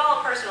 so it's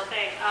all a personal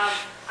thing.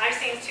 I've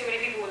seen too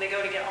many people when they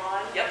go to get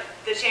on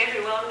the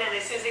Champion Wilton, and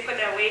as soon as they put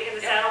that weight in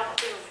the saddle,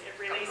 boom, it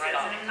releases right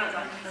and it comes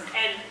on.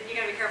 And you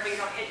gotta be careful you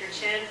don't hit your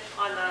chin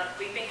on the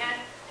leaping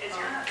head as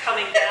you're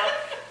coming down.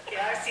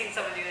 Yeah, I've seen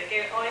someone do that.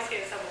 Always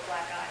gave someone a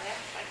black eye. Yeah,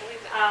 I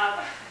believe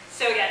that.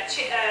 So yeah,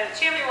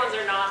 Champion ones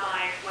are not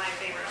my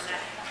favorite on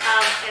that.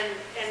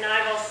 And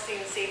I've also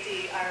seen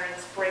safety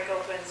irons break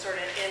open sort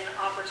of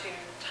inopportune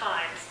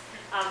times.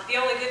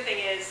 The only good thing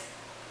is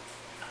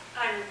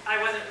I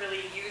wasn't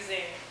really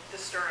using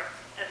the stirrup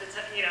at the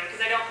time,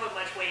 because I don't put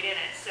much weight in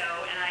it. So,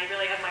 and I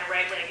really have my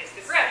right leg as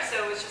the grip,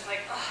 so it was just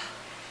like, ugh.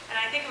 And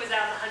I think it was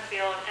out in the hunt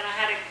field, and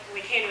when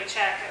we came to a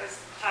check, I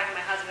was talking to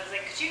my husband, I was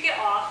like, could you get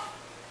off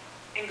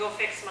and go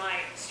fix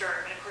my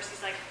stirrup? And of course he's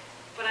like,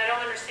 but I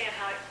don't understand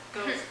how it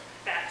goes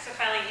back. So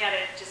finally he had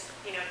to just,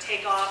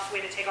 take off,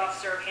 we had to take off the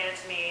stirrup, hand it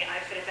to me, I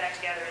fit it back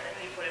together, and then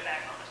he put it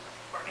back on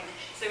for me.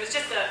 So it was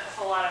just a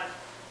whole lot of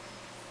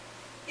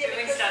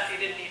doing stuff you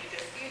didn't need to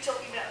do. You're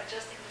talking about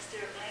adjusting the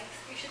stirrup length.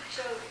 You should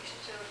show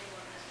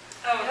everyone that.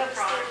 Oh, You the have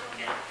prong.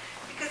 stirrup length.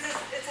 Because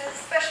it has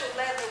special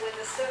leather with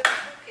a certain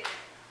hook in it.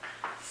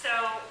 So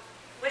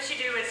what you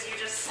do is you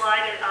just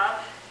slide it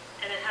up,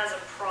 and it has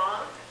a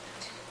prong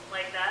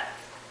like that,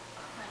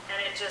 and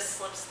it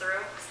just slips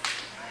through.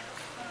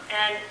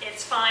 And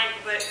it's fine,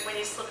 but when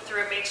you slip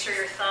through it, make sure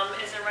your thumb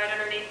isn't right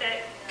underneath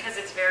it, because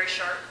it's very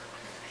sharp.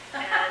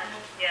 And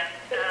yeah,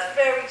 But it's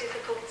very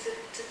difficult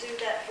to do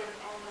that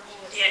on the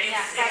horse. yeah,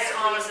 it's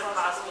almost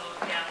impossible.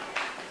 Yeah.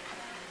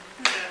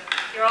 So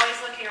you're always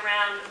looking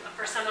around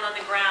for someone on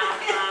the ground.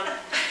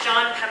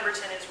 John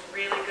Pemberton is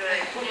really good.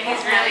 Yeah,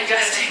 he's really good.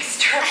 Adjusting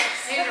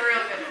stirrups. He's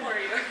real good for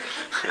you.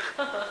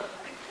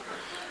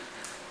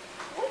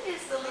 What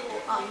is the little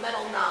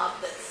metal knob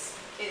that's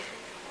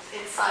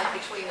inside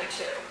between the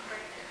two?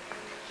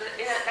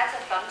 that's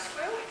a thumb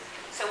screw.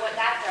 So what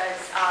that does,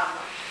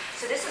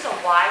 so this is a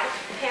wide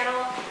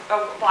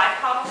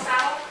pommel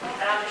saddle,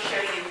 and I'm going to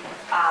show you.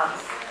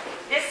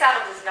 This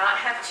saddle does not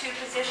have two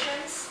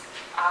positions,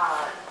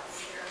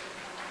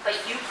 but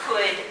you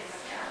could.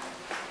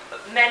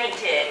 Many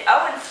did.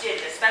 Owens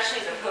did, especially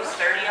the post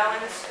 30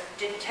 Owens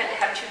didn't tend to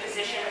have two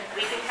position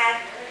leaping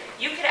head.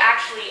 You could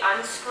actually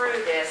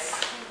unscrew this.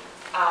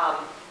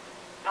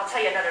 I'll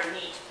tell you another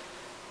neat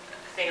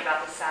thing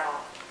about this saddle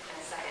in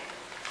a second.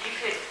 You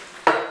could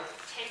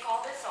take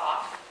all this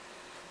off.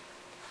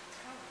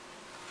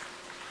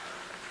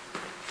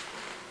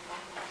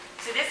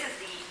 So this is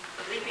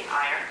the leaping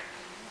iron,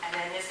 and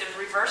then this is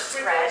reverse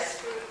thread.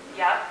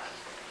 Yep.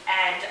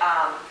 And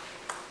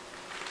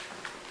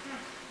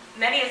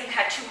many of them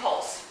had two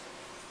holes.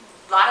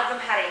 A lot of them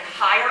had a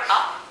higher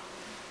up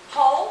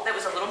hole that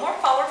was a little more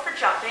forward for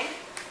jumping,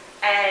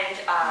 and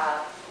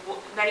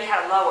many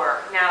had a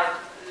lower. Now,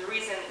 the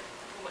reason,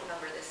 what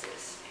number this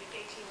is?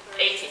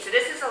 18. So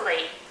this is a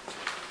late.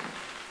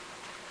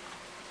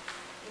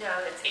 No,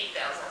 that's 8,000.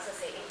 I was going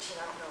to say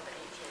 18. I don't know, but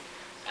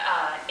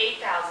 18.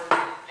 8,000.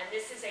 And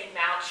this is a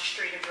Mount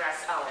Street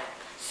Address Owen.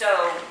 So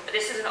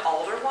this is an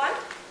older one.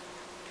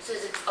 So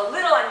it's a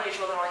little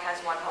unusual that it only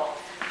has one hole.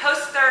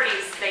 Post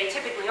 30s, they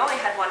typically only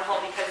had one hole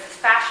because the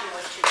fashion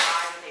was to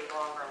ride with a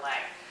longer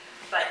leg.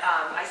 But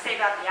I say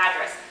about the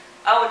address,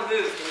 Owen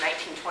moved in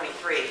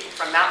 1923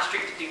 from Mount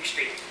Street to Duke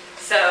Street.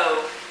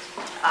 So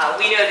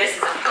we know this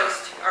is a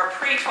post or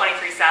pre-23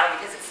 saddle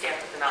because it's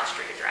stamped with the Mount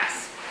Street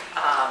address.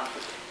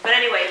 But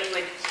anyway,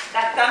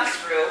 that thumb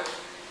screw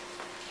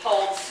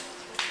holds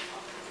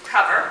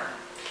cover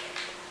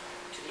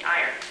to the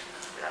iron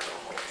with that little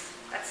holes.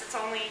 That's its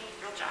only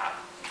real job.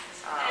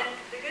 And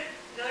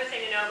the other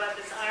thing to know about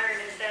this iron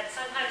is that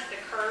sometimes the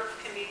curve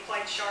can be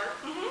quite sharp.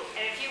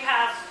 And if you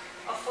have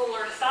a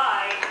fuller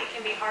thigh, it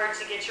can be hard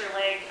to get your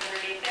leg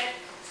underneath it.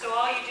 So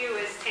all you do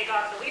is take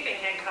off the leaping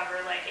head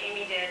cover like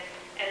Amy did,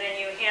 and then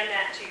you hand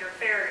that to your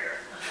farrier.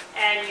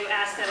 And you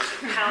ask them to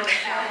pound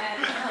it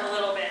out a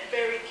little bit.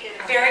 Very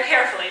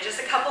carefully,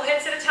 just a couple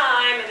hits at a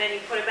time, and then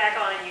you put it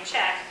back on and you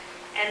check.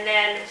 And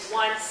then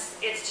once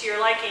it's to your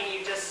liking,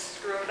 you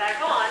just screw it back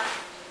on,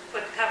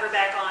 put the cover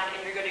back on, and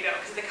you're good to go.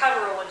 Because the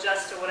cover will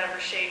adjust to whatever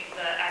shape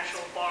the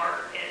actual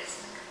bar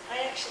is.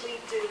 I actually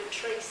do the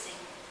tracing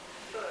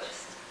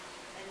first,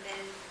 and then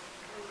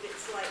move it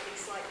slightly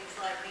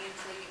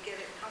until you get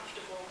it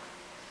comfortable.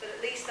 But at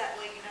least that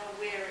way you know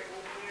where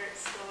it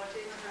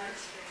started.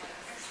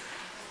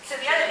 So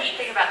the other neat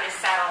thing about this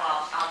saddle,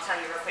 I'll tell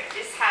you real quick,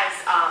 this has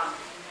a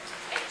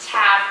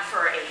tab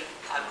for a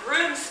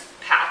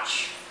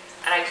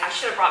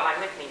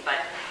with me, but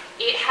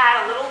it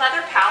had a little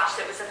leather pouch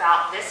that was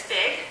about this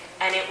big,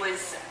 and it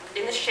was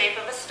in the shape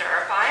of a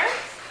stirrup iron,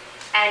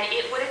 and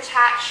it would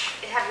attach,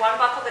 it had one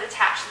buckle that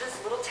attached to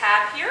this little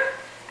tab here,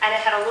 and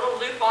it had a little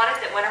loop on it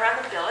that went around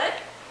the billet,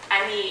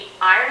 and the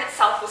iron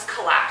itself was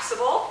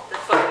collapsible, the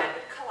footbed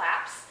would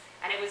collapse,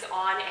 and it was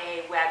on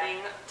a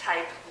webbing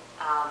type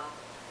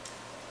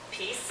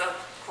piece of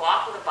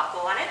cloth with a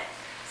buckle on it.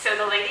 So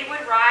the lady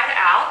would ride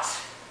out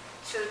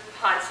to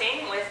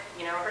hunting with,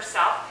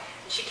 herself,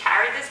 and she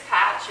carried this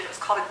pouch, and it was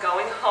called a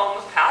going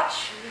home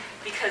pouch,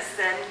 because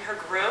then her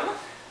groom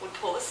would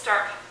pull the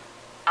stirrup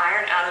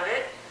iron out of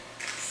it,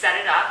 set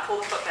it up, pull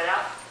the footbed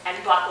up, and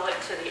buckle it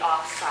to the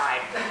off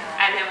side,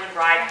 and then would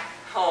ride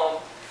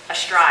home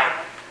astride.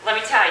 Let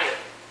me tell you,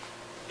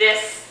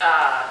 this,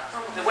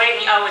 the way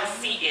the Owen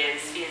seat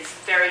is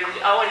very,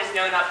 Owen is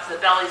known up, the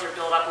bellies are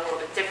built up a little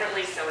bit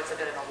differently, so it's a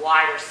bit of a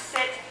wider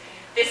sit.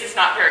 This is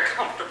not very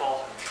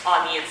comfortable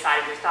on the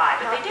inside of your thigh,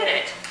 but they did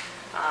it.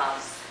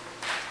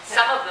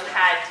 Some of them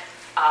had,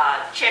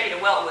 Champion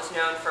of Wilton was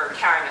known for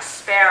carrying a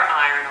spare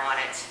iron on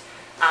it.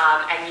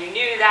 And you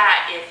knew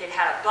that if it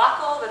had a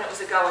buckle, then it was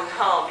a going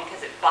home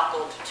because it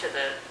buckled to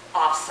the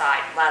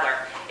offside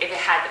leather. If it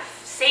had the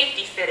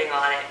safety fitting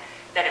on it,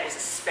 then it was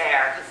a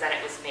spare, because then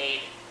it was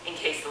made in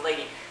case the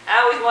lady. I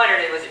always wondered,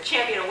 it was a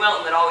Champion of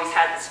Wilton that always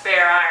had the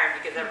spare iron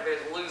because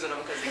everybody was losing them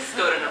because they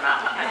stood in them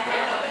out.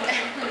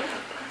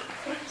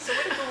 So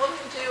what did the woman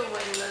do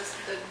when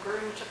the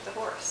groom took the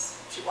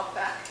horse? She walked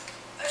back?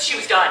 She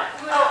was done.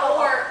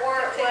 Oh, or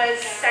it was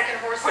second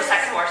horses. Or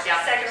second horse, yeah.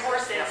 Second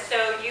horses. Yeah.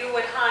 So you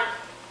would hunt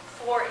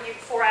 4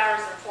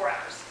 hours and 4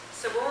 hours.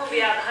 So women would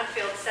be out in the hunt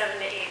field 7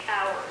 to 8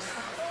 hours.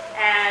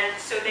 And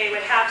so they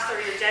would have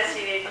sort of your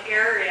designated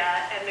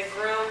area, and the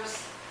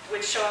grooms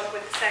would show up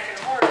with the second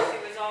horse who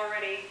was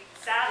already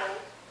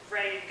saddled,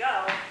 ready to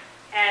go,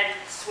 and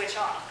switch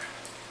off.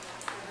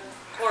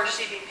 Or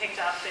she'd be picked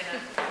up in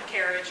a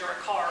carriage or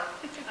a car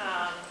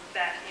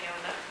that,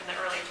 in the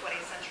early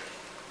 20th century.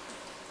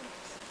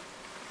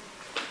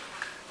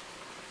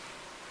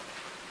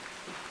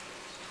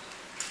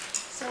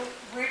 So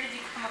where did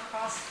you come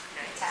across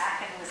the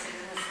tack and was it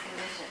in this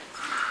condition?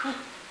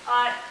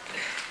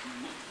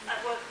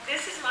 Well,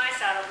 this is my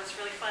saddle. It's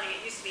really funny.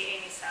 It used to be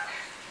Amy's saddle.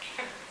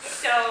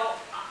 So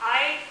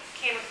I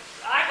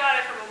got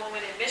it from a woman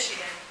in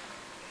Michigan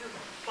who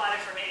bought it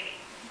from Amy.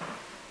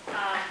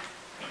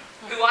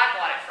 Who I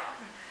bought it from.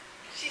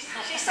 She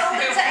sold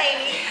it to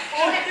Amy,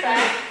 bought it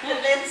back, and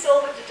then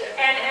sold it to Deborah.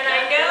 And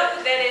I know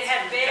that it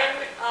had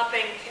been up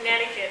in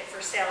Connecticut for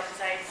sale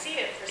because I had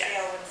seen it for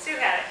sale when Sue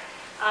had it.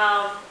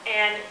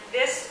 And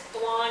this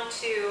belonged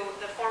to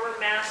the former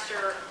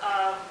master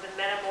of the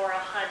Metamora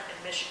hunt in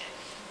Michigan.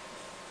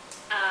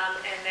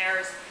 And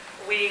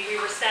we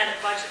were sent a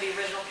bunch of the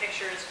original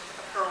pictures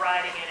of her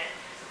riding in it.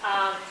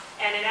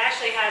 And it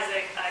actually has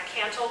a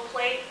cantle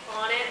plate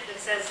on it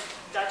that says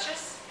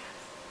Duchess.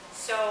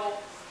 So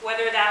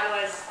whether that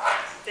was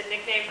the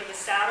nickname for the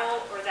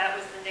saddle or that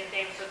was the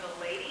nickname for the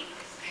lady,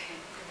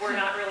 we're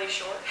not really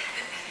sure.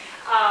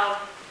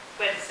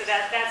 But so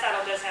that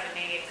saddle does have a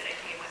name that it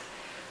came with.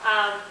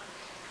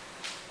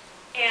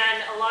 And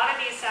a lot of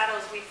these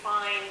saddles we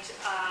find,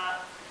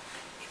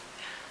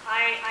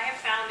 I have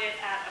found it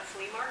at a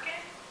flea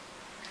market.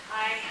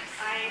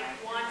 I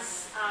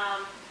once,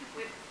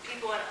 with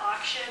people at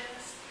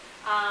auctions,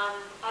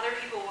 other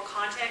people will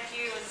contact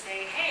you and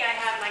say, hey, I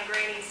have my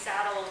granny's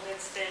saddle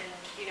that's been,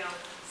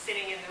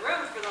 sitting in the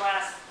room for the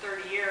last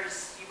 30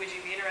 years. Would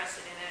you be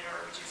interested in it, or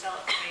would you sell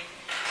it to me?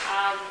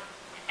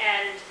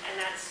 And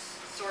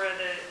that's sort of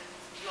the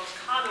most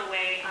common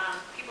way.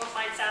 People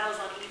find saddles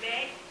on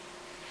eBay.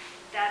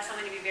 That's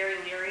something to be very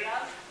leery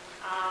of,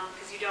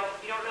 because you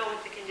don't know what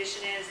the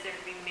condition is. There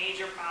could be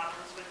major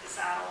problems with the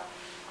saddle,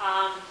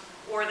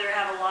 or there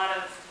have a lot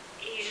of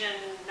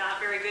Asian, not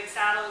very good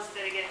saddles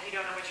that, again, if you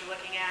don't know what you're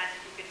looking at,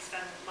 you could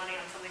spend money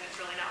on something that's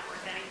really not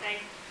worth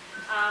anything.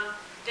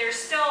 There's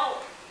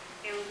still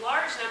a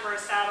large number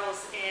of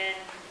saddles in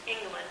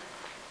England.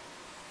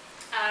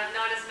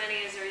 Not as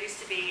many as there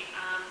used to be.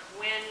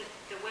 When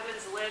the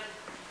women's lib,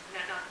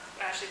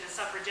 actually the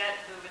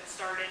suffragette movement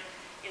started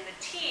in the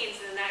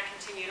teens, and then that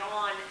continued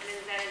on,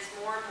 and then as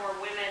more and more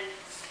women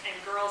and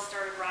girls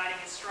started riding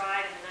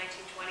astride in the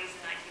 1920s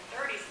and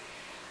 1930s,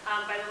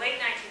 by the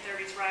late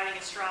 1930s, riding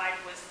astride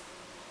was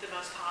the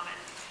most common,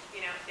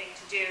 thing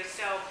to do.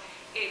 So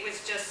it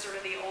was just sort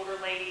of the older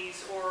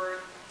ladies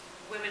or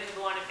women who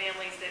belonged to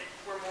families that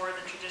were more of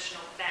the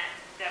traditional bent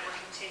that were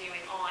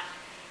continuing on.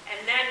 And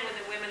then when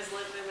the women's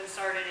lib movement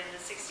started in the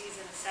 60s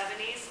and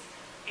 70s,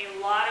 a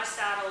lot of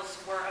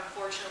saddles were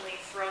unfortunately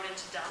thrown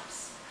into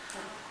dumps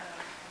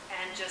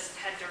and just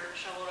had dirt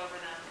shoveled over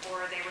them,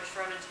 or they were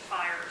thrown into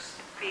fires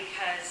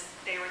because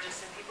they were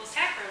just in people's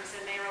tack rooms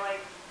and they were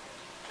like,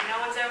 no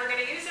one's ever going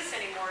to use this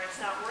anymore,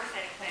 it's not worth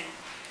anything.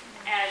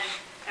 And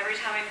every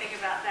time I think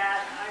about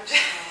that, I'm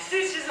just,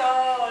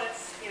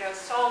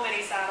 so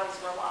many saddles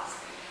were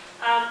lost.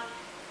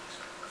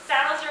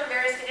 Saddles are in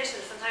various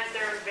conditions. Sometimes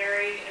they're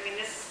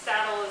this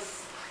saddle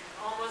is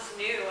almost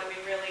new,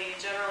 really,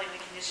 generally in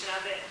the condition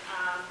of it.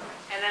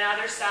 And then other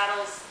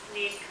saddles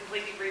need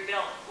completely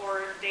rebuilt,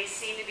 or they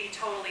seem to be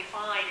totally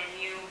fine, and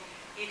you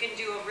can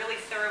do a really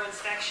thorough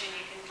inspection.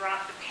 You can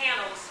drop the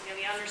panels,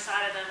 the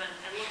underside of them,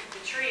 and look at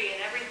the tree,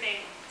 and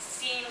everything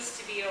seems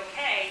to be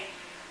okay.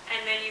 And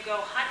then you go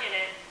hunt in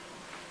it,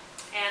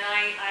 and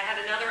I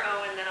had another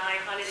Owen that I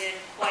hunted in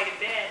quite a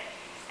bit,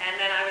 and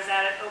then I was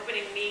at an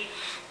opening meet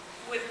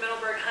with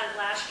Middleburg Hunt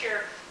last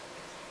year,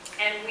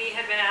 and we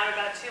had been out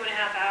about 2.5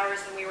 hours,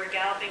 and we were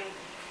galloping.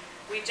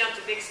 We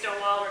jumped a big stone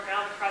wall, we're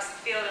galloping across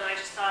the field, and I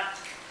just thought,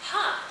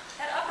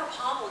 that upper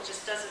pommel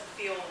just doesn't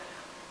feel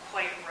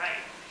quite right.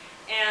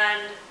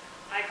 And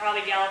I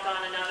probably galloped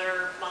on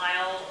another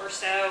mile or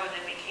so, and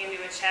then we came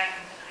to a check,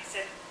 and I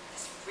said,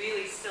 this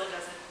really still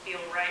doesn't feel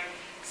right.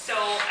 So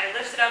I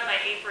lifted up my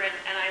apron,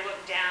 and I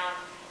looked down,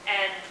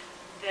 and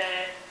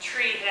the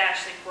tree had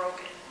actually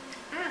broken,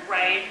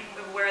 right,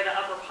 where the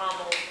upper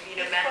pommel,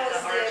 met the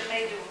Because arch. they're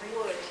made of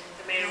wood.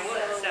 They're made of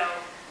wood, so.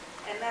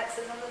 And that's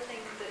another thing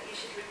that you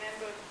should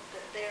remember,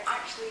 that they're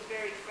actually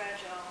very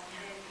fragile,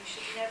 and you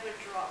should never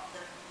drop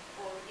them,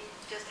 or you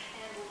just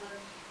handle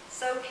them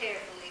so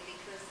carefully,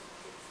 because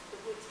the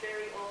wood's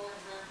very old,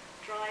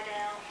 dried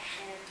out,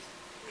 and,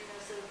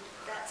 so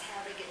that's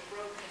how they get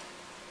broken.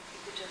 You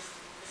could just,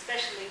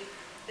 especially,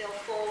 they'll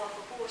fall off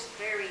a horse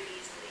very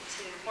easily,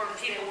 too. Or because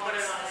people they're put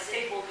it on a one-sided.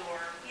 staple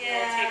door,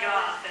 Yeah, take it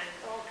off, and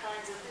all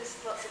kinds of, there's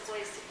lots of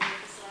ways to break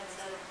a side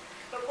saddle.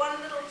 But one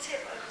little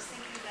tip I was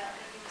thinking about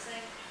when you were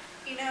saying,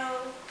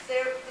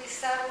 there are these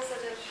saddles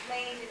that are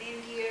made in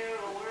India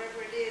or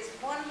wherever it is.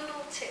 One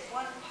little tip,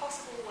 one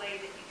possible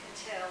way that you can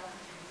tell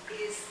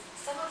is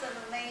some of them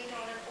are made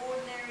on an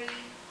ordinary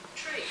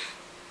tree.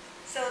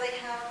 So they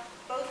have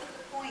both of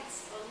the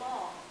points are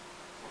long.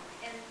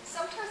 And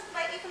sometimes it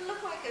might even look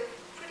like a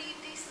pretty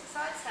decent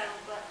side saddle,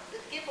 but the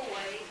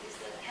giveaway is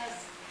that it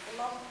has a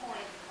long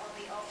point on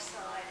the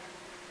offside,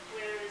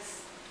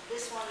 whereas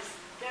this one is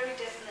very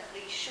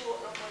definitely short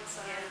on one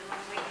side and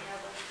long on the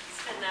other.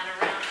 spin that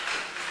around.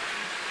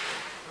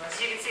 As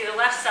you can see, the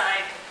left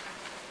side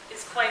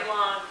is quite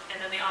long,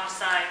 and then the off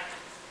side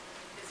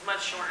is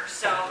much shorter.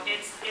 So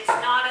it's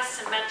not a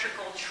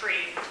symmetrical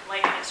tree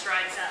like an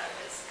astride saddle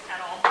is at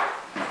all.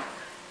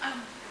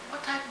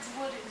 What type of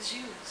wood is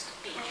used?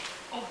 Beach.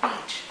 Oh,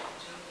 beech.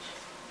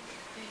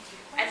 Thank you.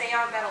 And they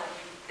are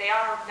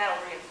metal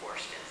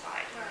reinforced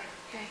inside. Right.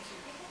 Thank you.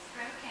 If it's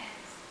broken,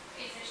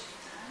 is there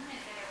some?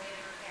 Is there a way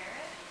to repair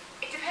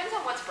it? It depends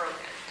on what's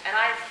broken. And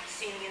I've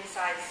seen the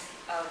insides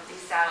of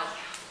these saddles.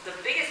 The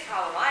biggest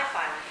problem I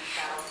find with these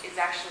saddles is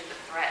actually the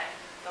thread.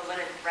 The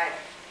linen thread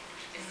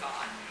is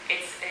gone.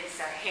 It's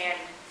a hand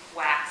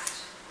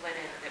waxed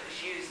linen that was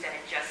used, and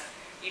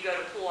you go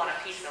to pull on a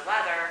piece of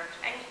leather,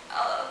 and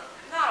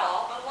not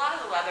all, but a lot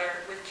of the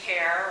leather with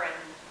care, and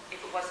if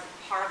it wasn't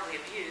horribly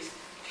abused,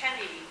 can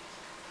be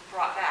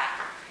brought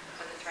back,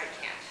 but the thread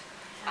can't.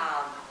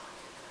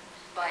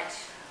 But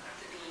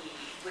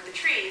with the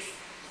trees,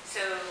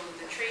 so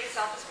the tree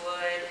itself is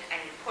wood,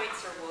 and your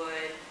points are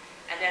wood,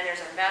 and then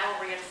there's a metal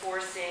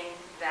reinforcing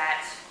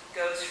that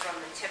goes from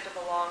the tip of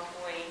the long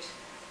point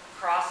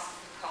across,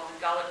 called the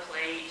gullet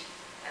plate,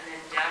 and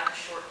then down the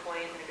short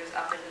point, and it goes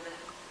up into the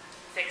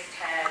fixed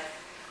head.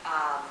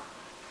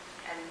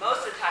 And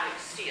most of the time it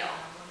was steel.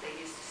 They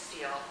used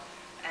steel.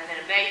 And then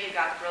a Mayhew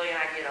got the brilliant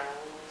idea to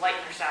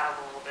lighten their saddle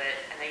a little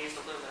bit, and they used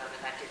aluminum,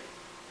 and that didn't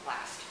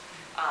last.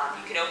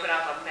 You can open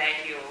up a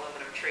Mayhew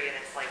aluminum tree, and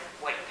it's like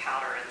white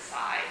powder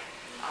inside.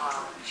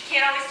 You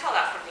can't always tell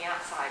that from the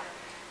outside,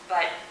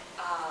 but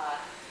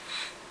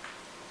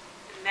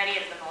many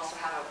of them also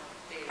have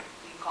we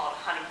call it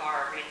a honey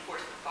bar, a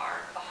reinforcement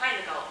bar, behind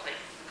the gullet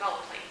plate. The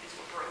gullet plate is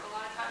what broke a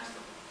lot of times,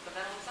 the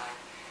metal inside.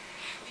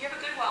 If you have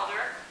a good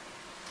welder,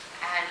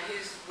 and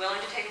who's willing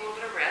to take a little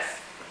bit of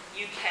risk,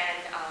 you can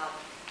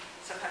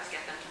sometimes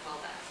get them to weld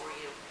that for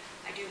you.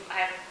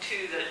 I have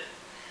two that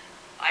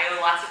I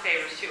owe lots of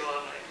favors to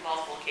on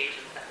multiple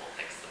occasions that will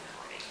fix them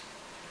for me.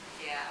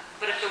 Yeah,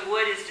 but if the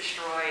wood is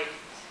destroyed,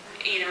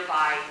 either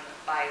by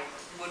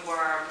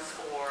woodworms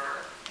or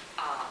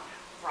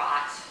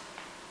rot,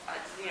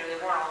 they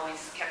weren't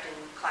always kept in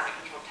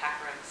climate-controlled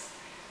tack rooms,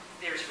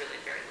 there's really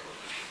very little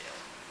you can do.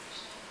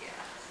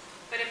 Yeah.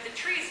 But if the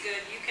tree's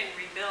good, you can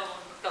rebuild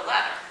The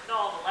leather.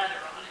 all the leather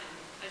on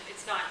it.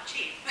 It's not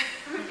cheap,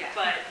 Yeah.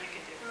 but you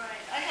can do it.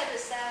 Right. I had a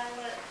saddle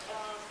that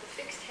the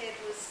fixed head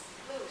was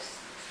loose.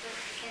 It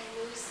became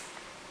loose,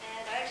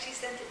 and I actually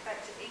sent it back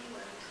to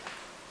England.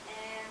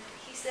 And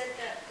he said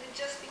that it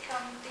just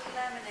become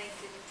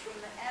delaminated from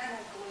the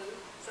animal glue.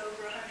 It's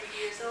over 100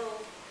 years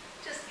old,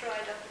 just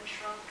dried up and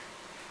shrunk.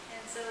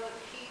 And so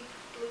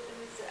it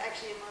was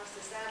actually a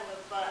Master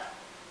Saddler, but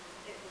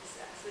it was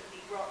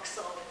absolutely rock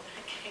solid when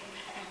it came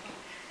back.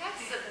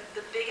 That's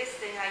the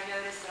biggest thing I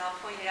noticed, and I'll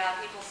point it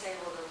out. People say,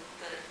 well,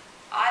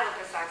 I look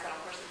at side saddle,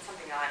 of course, it's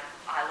something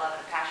I love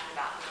and am passionate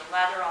about. But the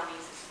leather on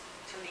these is,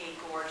 to me,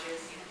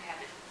 gorgeous. You have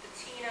the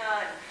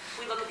patina, and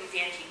we look at these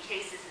antique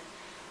cases, and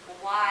well,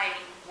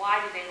 why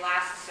do they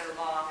last so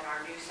long and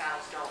our new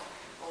saddles don't?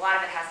 Well, a lot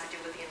of it has to do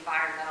with the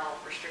environmental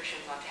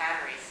restrictions on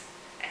tanneries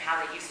and how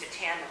they used to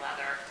tan the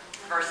leather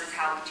versus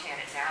how we tan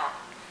it now.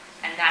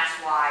 And that's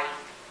why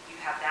you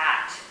have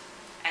that.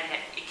 And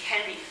that it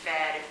can be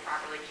fed if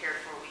properly cared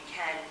for, we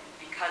can,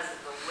 because of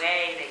the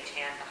way they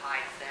tan the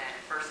hides then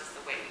versus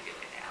the way we do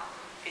it now.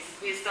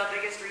 Is the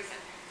biggest reason.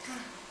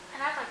 And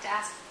I'd like to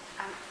ask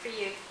for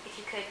you, if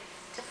you could,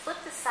 to flip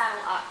the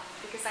saddle up,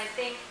 because I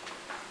think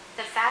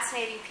the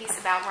fascinating piece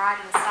about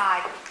riding a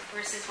side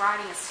versus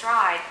riding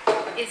astride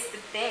is the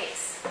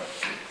base.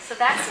 So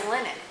that's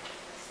linen.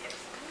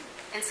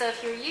 And so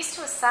if you're used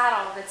to a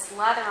saddle that's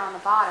leather on the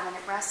bottom and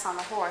it rests on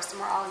the horse, and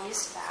we're all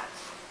used to that,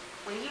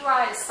 when you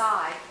ride a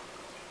side,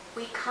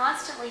 we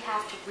constantly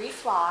have to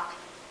reflock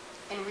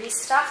and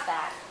restuff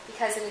that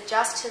because it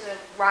adjusts to the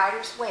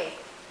rider's weight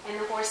and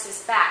the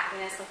horse's back.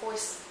 And as the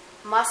horse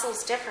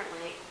muscles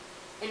differently,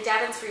 and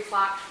Devin's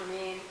reflocked for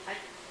me, and I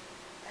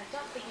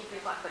don't think you've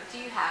reflocked, but do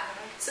you have?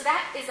 So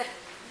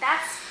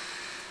that's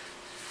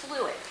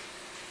fluid.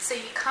 So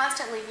you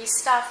constantly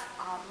restuff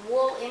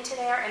wool into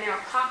there, and there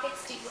are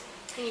pockets.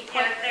 Can you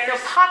put? There are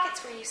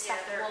pockets where you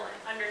stuff the wool in.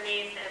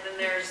 Underneath, and then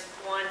there's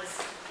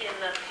ones in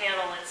the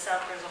panel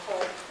itself. There's a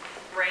hole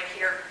right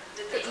here.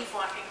 There's a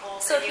flocking hole.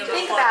 So if you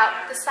think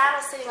about the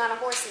saddle sitting on a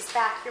horse's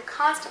back, you're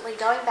constantly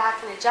going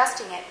back and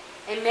adjusting it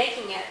and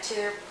making it, to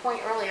your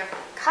point earlier,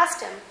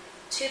 custom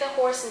to the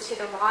horse and to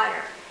the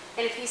rider.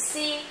 And if you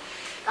see,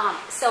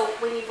 so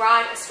when you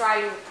ride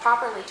astride and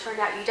properly turned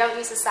out, you don't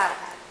use a saddle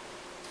pad.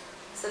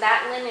 So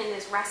that linen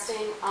is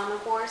resting on the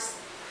horse,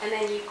 and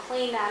then you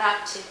clean that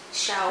up to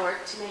show or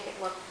to make it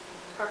look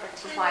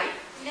perfect and white.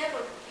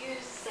 Never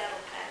use saddle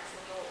pads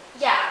at all.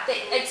 Yeah,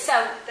 That is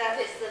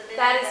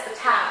the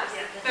pad.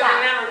 Yeah. But Yeah.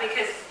 remember,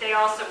 because they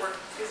also were,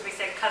 as we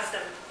said,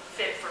 custom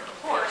fit for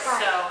the horse.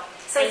 Right.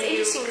 So and it's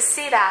interesting to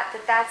see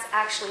that's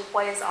actually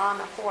what is on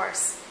the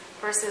horse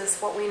versus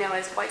what we know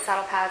as white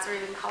saddle pads or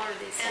even colored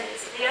these And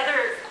days. the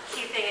other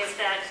key thing is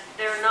that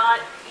they're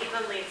not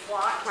evenly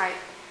flocked. Right.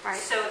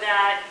 So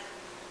that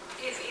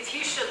if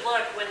you should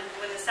look when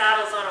the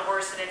saddle's on a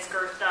horse and it's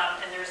girthed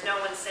up and there's no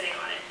one sitting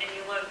on it, and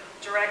you look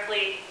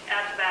directly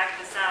at the back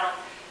of the saddle,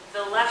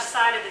 the left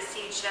side of the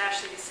seat should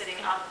actually be sitting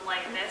up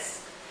like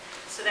this,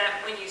 so that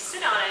when you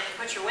sit on it and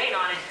put your weight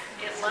on it,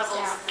 it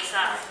levels the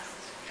saddle.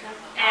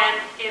 And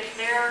if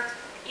they're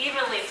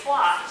evenly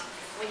flocked,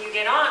 when you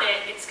get on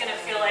it, it's going to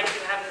feel like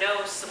you have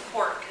no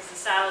support because the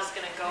saddle's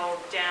going to go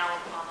down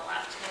on the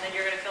left, and then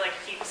you're going to feel like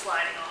you keep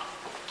sliding off.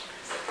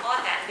 So on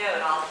that note,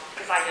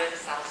 because I know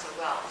this saddle so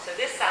well, so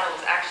this saddle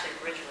was actually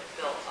originally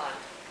built on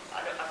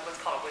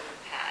what's called a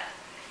Wickham pad.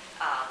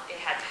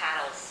 It had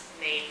panels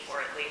made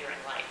for it later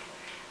in life.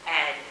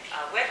 And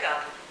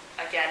Wickham,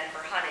 again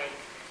for hunting,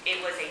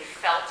 it was a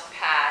felt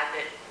pad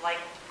that, like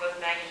both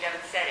Maggie and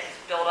Devin said, it was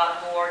built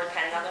up more,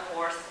 depending on the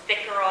horse,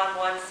 thicker on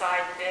one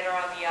side, thinner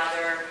on the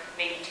other,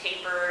 maybe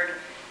tapered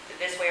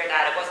this way or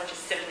that. It wasn't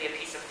just simply a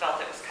piece of felt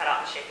that was cut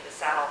out in the shape of the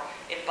saddle.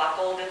 It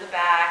buckled in the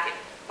back, it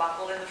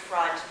buckled in the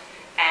front,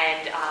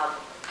 and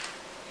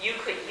you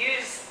could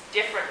use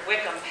different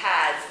Wickham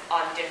pads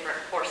on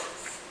different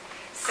horses.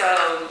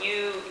 So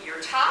your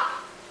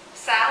top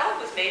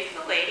saddle was made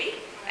for the lady,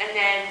 and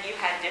then you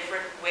had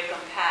different Wickham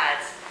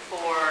pads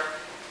for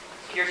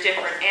your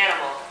different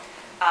animal.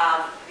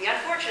 The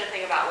unfortunate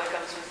thing about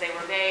Wickhams was they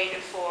were made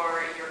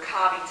for your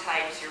cobby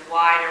types, your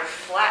wider,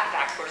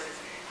 flat-backed horses,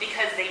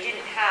 because they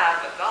didn't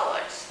have a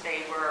gullet.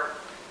 They were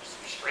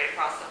straight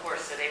across the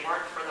horse, so they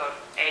weren't for the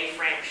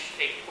A-frame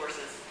shaped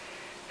horses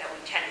that we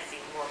tend to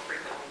see more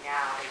frequently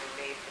now. They were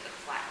made for the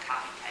flat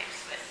cobby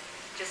types, but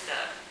just a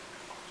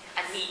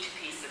neat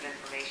piece of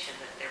information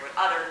that there were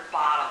other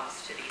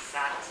bottoms to these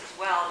saddles as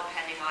well,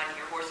 depending on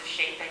your horse's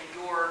shape and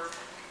your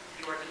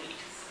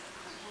needs.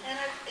 And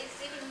it's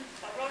even,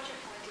 Roger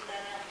pointed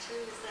that out too,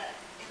 is that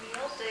in the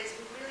old days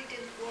we really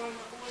didn't worm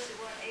the horse, we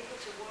weren't able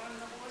to worm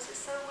the horses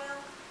so well.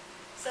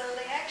 So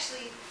they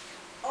actually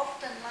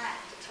often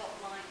lacked the top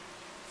line.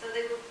 So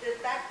the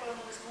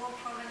backbone was more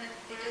prominent,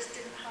 they just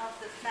didn't have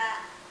the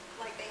fat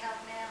like they have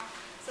now.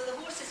 So the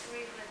horses were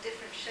even a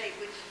different shape,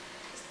 which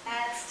just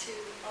adds to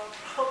our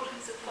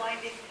problems of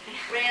finding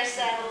rare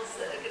saddles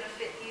that are going to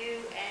fit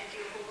you and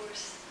your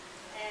horse.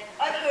 And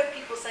I've heard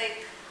people say,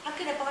 I'm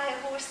going to buy a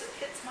horse that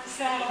fits my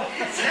saddle.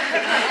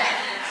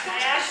 I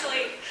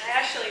actually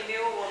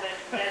knew a woman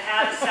that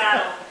had a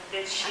saddle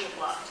that she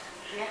loved.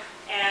 Yeah.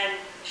 And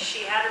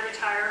she had to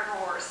retire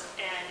her horse,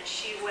 and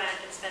she went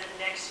and spent the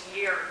next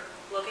year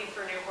looking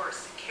for a new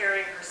horse,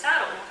 carrying her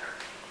saddle with her.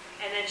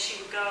 And then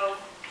she would go,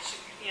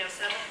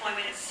 set up an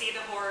appointment and see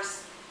the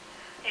horse,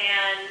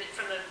 and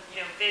from the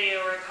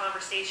video or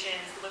conversations,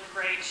 it looked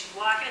great. She'd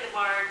walk into the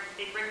barn,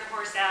 they'd bring the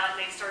horse out,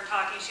 and they'd start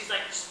talking. She's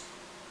like,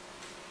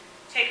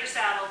 take her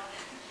saddle,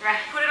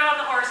 put it on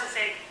the horse and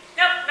say,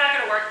 nope, not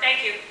going to work,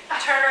 thank you.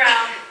 Turn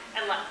around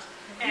and left.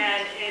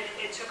 And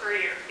it took her a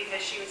year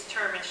because she was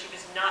determined she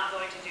was not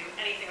going to do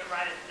anything but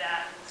ride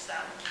that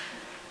saddle.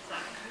 So,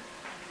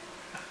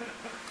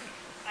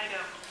 I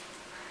know.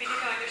 But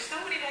you're going, there's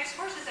so many nice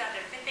horses out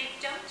there, but they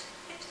don't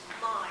fit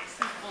lies.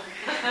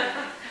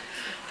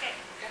 Okay.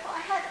 Well,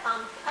 I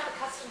have a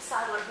custom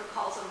saddler who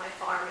calls on my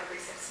farm every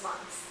 6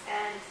 months,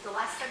 and the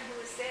last time he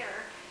was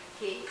there,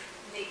 he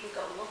made me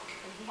go look,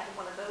 and he had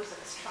one of those in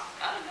his truck.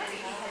 Oh, And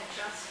he had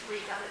just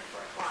redone it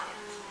for a client.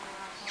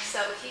 So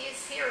he's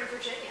here in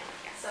Virginia.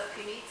 So if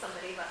you need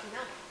somebody, let me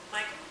know.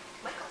 Michael?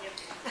 Michael. Yep.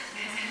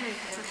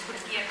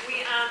 Yeah,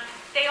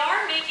 they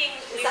are making.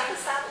 Is that the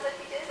saddle that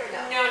he did, or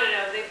no?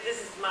 No.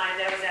 This is mine.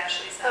 That was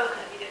Ashley's saddle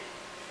that he did.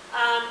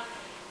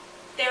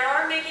 There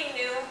are making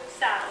new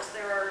saddles.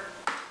 There are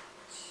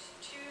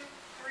 2,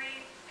 3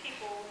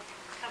 people,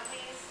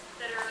 companies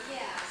that are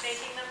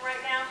making them right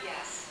now.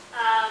 Yes.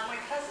 My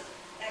cousin,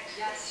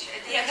 actually. Yes.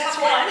 Yeah, That's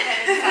come on.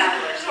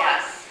 Fabulous,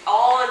 yes.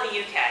 All in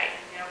the UK.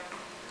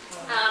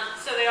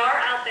 So they are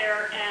out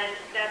there, and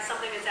that's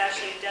something that's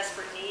actually in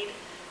desperate need.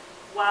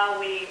 While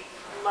we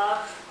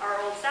love our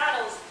old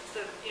saddles,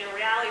 the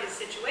reality of the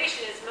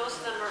situation is most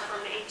of them are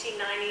from the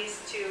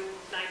 1890s to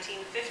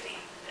 1950.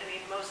 I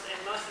mean, most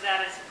of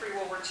that is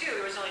pre-World War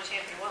II. There was only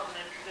Champion Wilton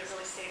that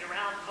really stayed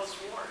around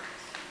post-World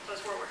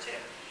War II.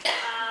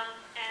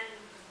 And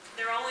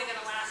they're only going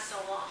to last so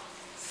long.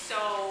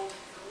 So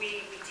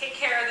we take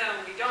care of them,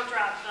 we don't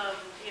drop them,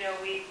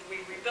 we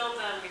rebuild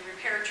them, we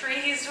repair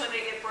trees when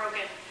they get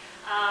broken.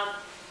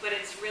 But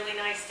it's really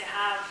nice to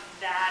have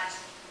that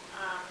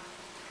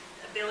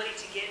ability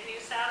to get new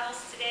saddles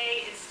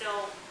today. It's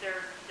still,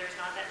 there's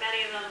not that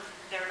many of them,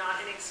 they're not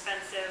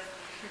inexpensive,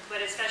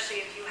 but especially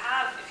if you're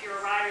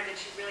a rider that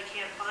you really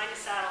can't find a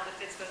saddle that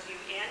fits both you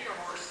and your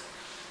horse,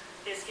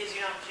 this gives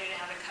you an opportunity to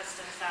have a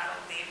custom saddle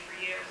made for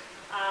you.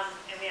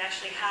 And we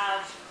actually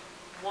have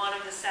one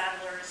of the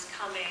saddlers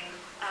coming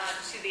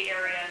to the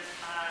area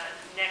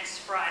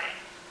next Friday,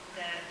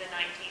 the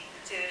 19th,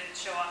 to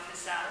show off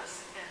his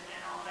saddles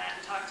and all that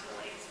and talk to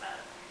the ladies about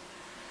it.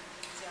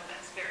 So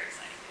that's very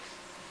exciting.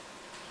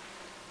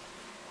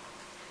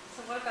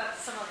 So what about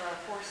some of the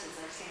horses?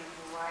 I've seen a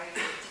variety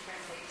of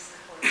different makes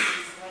of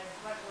horses.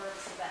 What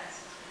works the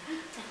best?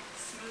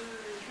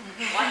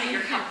 One that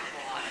you're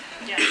comfortable on.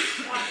 Yes,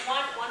 one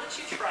that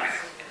you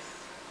trust,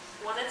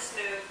 one that's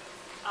smooth,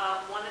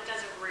 one that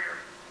doesn't rear.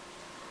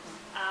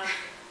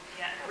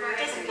 Rear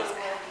doesn't look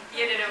well.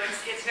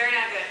 It's very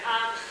not good.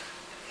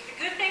 The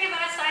good thing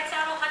about a side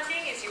saddle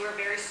hunting is you are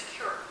very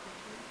secure.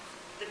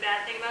 The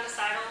bad thing about a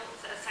side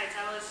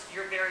saddle is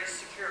you're very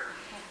secure.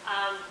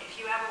 If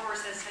you have a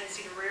horse that has a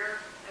tendency to rear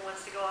and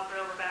wants to go up and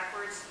over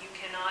backwards, you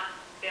cannot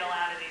bail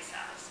out of these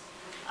saddles.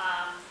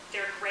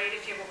 They're great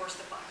if you have a horse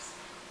that bucks,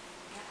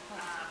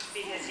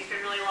 because you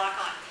can really lock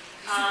on.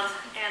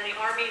 And the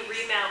Army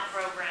remount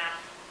program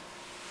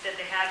that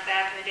they had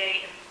back in the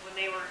day when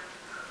they were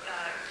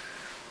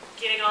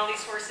getting all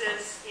these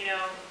horses,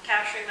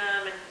 capturing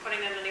them and putting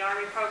them in the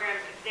Army program,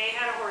 if they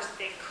had a horse that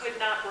they could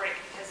not break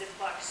because it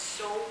bucked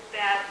so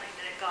badly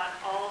that it got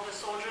all of the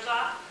soldiers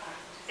off,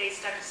 they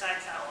stuck a side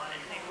saddle on it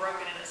and they broke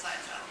it in a side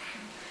saddle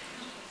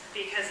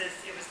because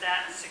it was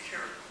that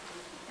secure.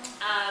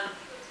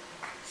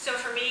 So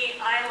for me,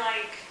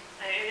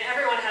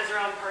 everyone has their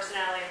own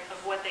personality of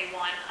what they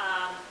want.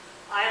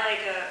 I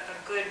like a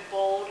good,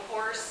 bold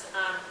horse.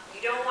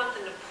 You don't want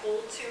them to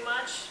pull too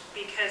much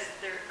because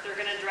they're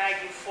going to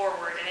drag you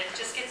forward and it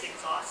just gets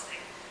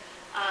exhausting.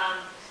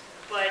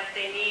 But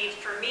they need,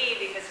 for me,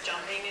 because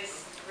jumping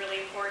is really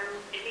important,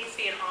 it needs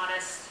to be an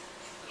honest,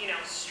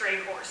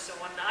 straight horse. So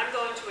when I'm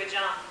going to a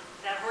jump,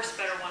 that horse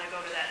better want to go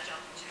to that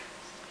jump too.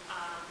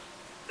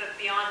 But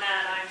beyond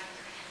that,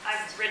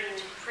 I've ridden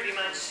pretty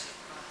much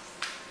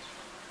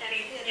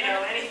anything in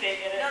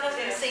it. None of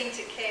them seem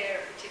to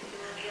care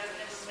particularly. I've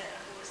never met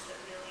a horse that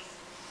really...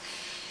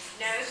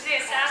 No, a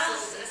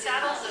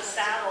saddle's a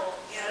saddle.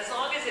 As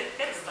long as it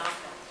fits them,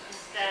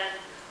 then...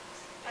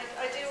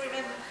 I do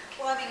remember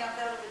climbing up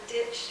out of a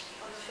ditch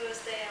on the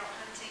first day out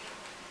hunting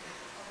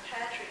on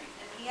Patrick,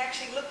 and he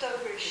actually looked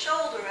over his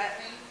shoulder at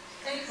me,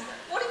 and he said,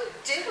 "What are you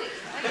doing?"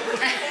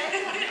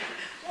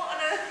 What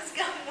on earth is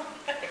going on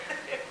back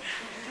there?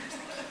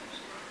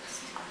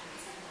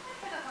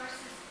 For the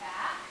horse's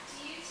back,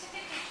 do you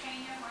typically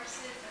train your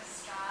horses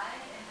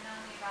astride and then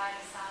only ride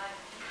aside a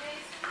few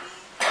days a week?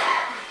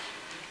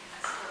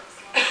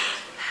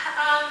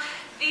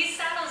 These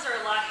saddles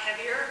are a lot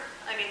heavier.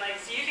 I mean,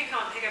 so you can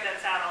come and pick up that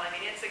saddle. I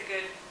mean, it's a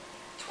good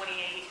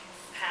 28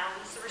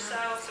 pounds or so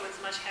it's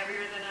much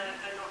heavier than a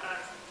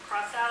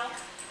cross saddle.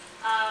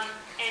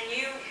 And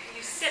you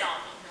sit on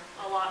them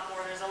a lot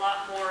more. There's a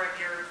lot more of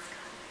your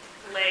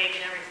leg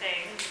and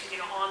everything,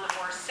 on the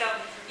horse. So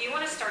you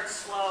want to start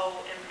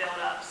slow and build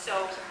up.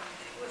 So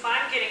if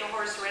I'm getting a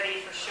horse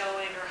ready for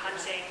showing or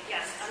hunting,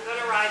 yes, I'm going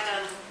to ride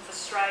them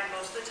astride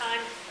most of the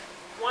time.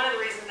 One of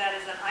the reasons that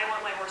is that I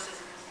want my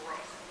horses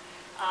growth.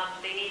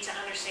 They need to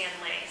understand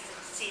legs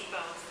and seat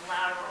bones and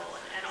lateral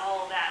and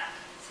all of that.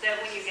 So that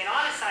when you get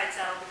on a side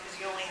saddle, because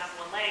you only have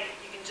one leg,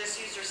 you can just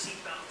use your seat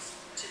bones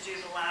to do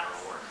the lateral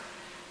work.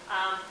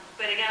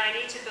 But again, I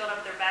need to build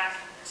up their back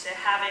to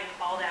having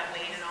all that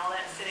weight and all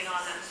that sitting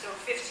on them. So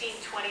 15,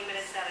 20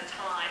 minutes at a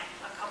time,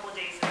 a couple of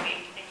days a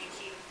week, and you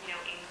keep,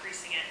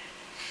 increasing it.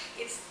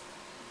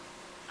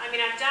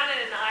 I've done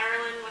it in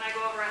Ireland when I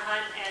go over a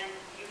hunt, and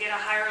you get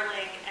a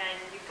hireling and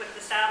you put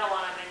the saddle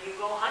on him and you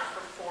go hunt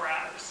for 4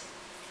 hours.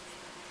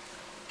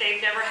 they've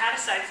never had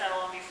a side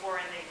saddle on before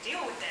and they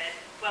deal with it,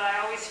 but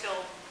I always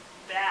feel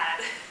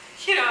bad.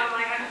 You know, I'm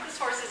like, I hope this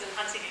horse isn't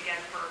hunting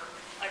again for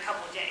a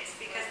couple of days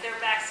because their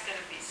back's going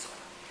to be sore.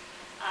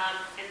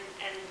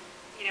 And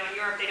you know, in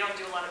Europe they don't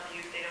do a lot of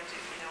butte, they don't do,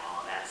 you know,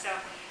 all of that. So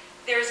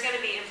there's going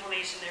to be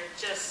inflammation there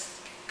just,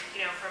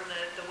 you know, from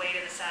the weight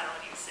of the saddle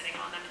and you sitting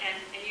on them. And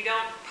you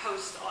don't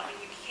post on,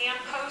 you can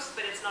post,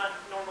 but it's not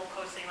normal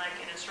posting like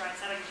in a stride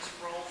saddle. You just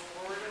roll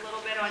forward a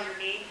little bit on your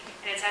knee,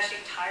 and it's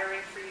actually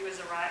tiring for you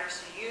as a rider,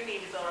 so you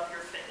need to build up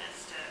your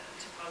fitness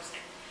to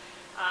posting.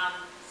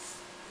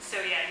 So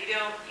yeah, you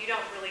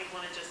don't really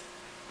want to just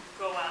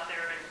go out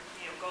there and,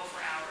 you know, go for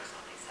hours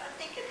on these I saddles.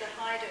 think at the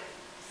height of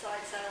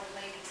side saddle,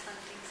 ladies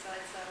hunting side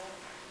saddle,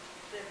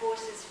 the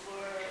horses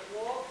were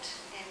walked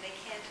and they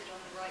cantered on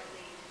the right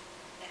lead,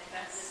 and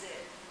that was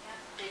it.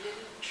 They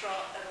didn't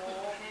trot at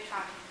all.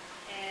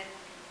 And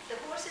the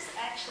horses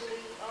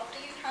actually,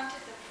 after you've hunted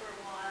them for a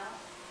while,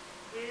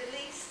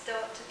 really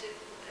start to do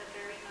a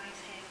very nice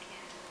hand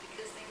canter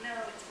because they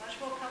know it's much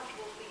more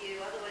comfortable for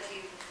you. Otherwise,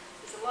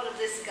 there's a lot of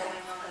this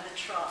going on in the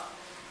trot.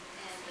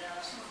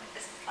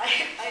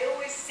 And I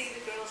always see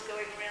the girls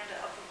going around to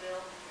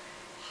Upperville,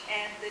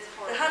 and the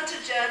hunter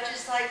judge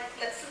is like,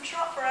 lets them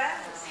trot for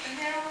hours, and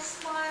they're all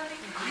smiling.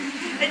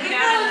 And you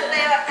know that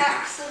they are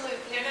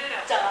absolutely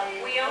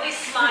dying. We only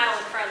smile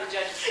in front of the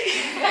judge's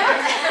face.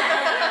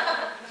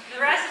 The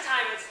rest of the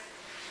time it's...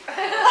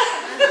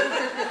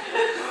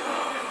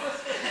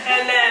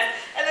 and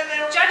then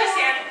they're judge's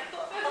hand.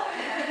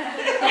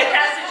 You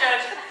pass the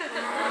judge.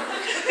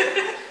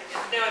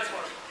 No, it's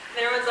horrible.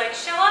 And everyone's like,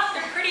 show off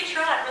their pretty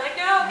trot. We're like,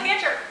 no,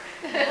 canter.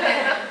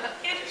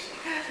 Canter.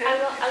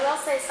 I will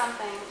say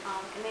something,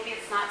 and maybe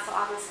it's not so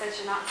obvious because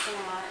you're not sitting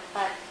on it,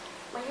 but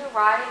when you're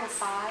riding a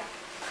side,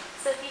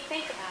 so if you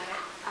think about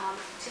it,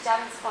 to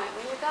Devin's point,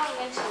 when you're going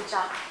into a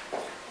jump,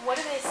 what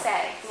do they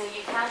say? You know,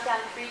 you count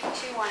down 3,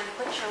 2, 1, and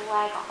put your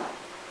leg on.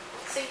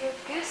 So you're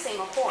goosing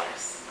a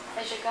horse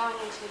as you're going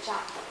into a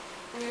jump.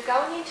 When you're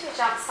going into a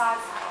jump side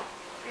saddle,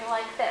 you're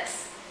like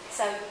this.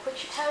 So you put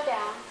your toe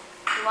down,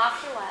 you lock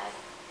your leg,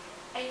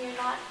 and you're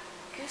not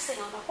goosing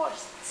on the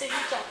horse. So he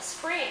jumps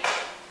free.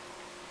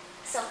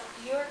 So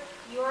your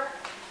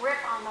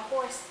grip on the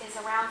horse is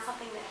around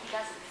something that he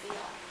doesn't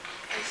feel.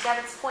 And to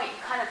Devin's point, you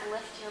kind of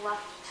lift your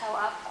left toe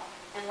up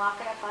and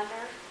lock it up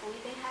under the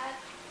leaping head,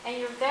 and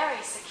you're very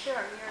secure.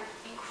 You're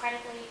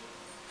incredibly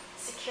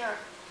secure,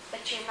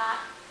 but you're not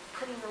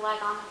putting your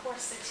leg on the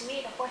horse. So to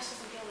me, the horse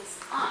doesn't feel this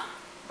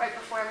right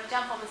before every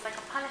jump, almost like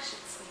a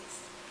punishment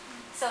squeeze.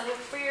 So they're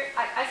freer.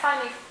 I find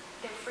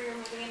they're freer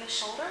moving in the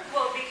shoulder.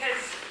 Well,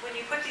 because when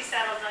you put these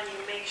saddles on, you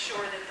make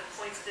sure that the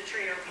points of the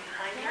tree are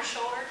behind your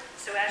shoulder.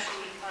 So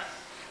actually,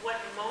 what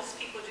most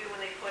people do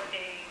when they put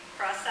a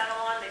cross saddle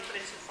on, they put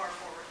it too far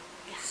forward.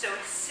 So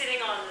it's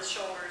sitting on the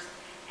shoulders,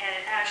 and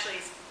it actually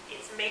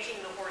it's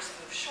making the horse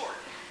move short.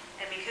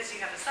 And because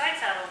you have a side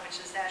saddle,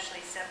 which is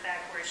actually set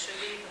back where it should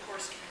be, the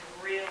horse can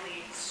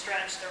really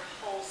stretch their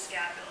whole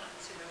scapula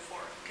to move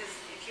forward. Because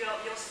if you'll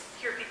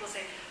hear people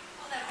say,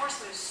 "Oh, that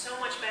horse moves so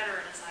much better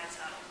in a side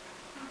saddle,"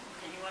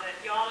 and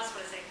you almost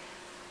want to say,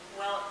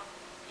 "Well,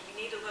 you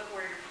need to look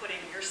where you're putting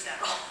your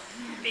saddle,"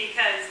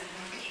 because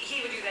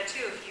he would do that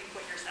too if you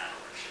put your saddle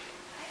where it should be.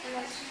 I have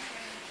a question for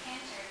the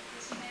canter,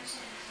 because you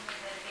mentioned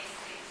that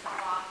basically it's the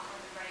walk or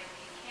the right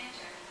lead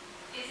canter.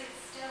 Is it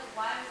still,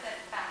 why was that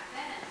back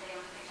then they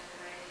only picked up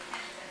the right lead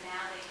canter, but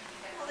now they can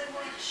pick up Well, the they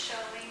weren't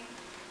showing,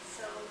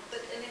 so,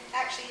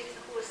 actually if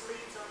the horse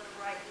leads on the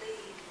right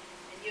lead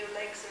and your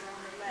legs are on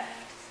the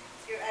left,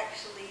 you're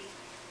actually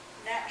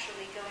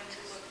naturally going to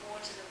look more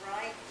to the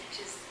right, which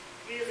is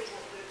really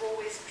what we're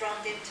always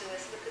drummed into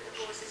us. Look at the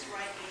horse's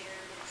right ear,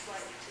 look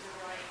slightly to the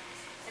right.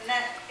 And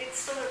that, it's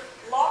sort of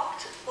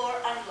locked or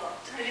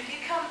unlocked. And if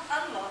you come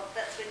unlocked,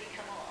 that's when you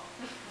come off.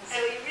 So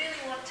you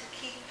really want to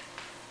keep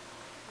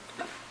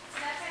So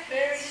that's like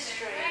very it's to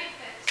the straight. right,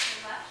 but it's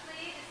the left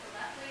lead, is the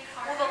left lead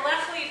harder? Well, the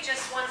left lead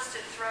just wants to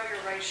throw your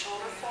right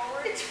shoulder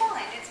forward. It's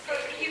fine, it's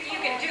perfect. You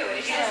can do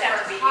it. You It's just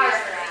have to be harder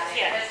used to at it.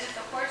 it, Yeah. but does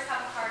the horse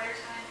have a harder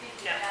time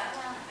picking No. it up?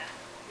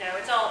 No,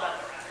 it's all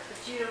about the rider.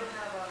 But you don't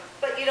have a...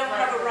 But you don't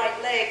have a right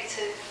leg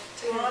to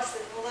ask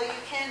them, although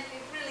you can,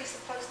 you're really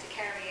supposed to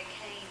carry a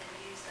cane and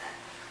use that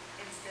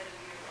instead of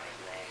your right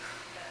leg,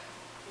 but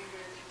we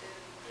really do.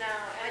 No,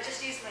 I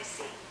just use my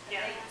seat. and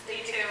Yeah,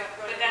 they me pick too. it up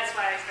right But that's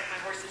away. why I expect my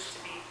horses to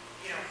be,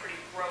 you know, pretty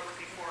broke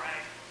before I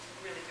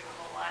really do a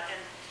whole lot. And,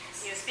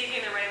 you know,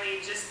 speaking of the right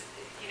lead, just,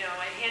 you know,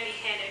 a handy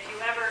hint, if you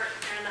ever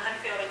are in the hunt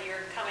field and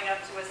you're coming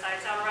up to a side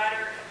saddle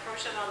rider,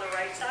 approach them on the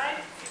right side,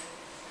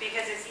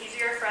 because it's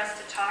easier for us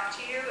to talk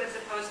to you as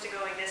opposed to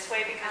going this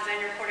way, because then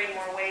you're putting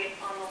more weight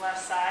on the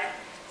left side.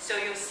 So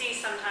you'll see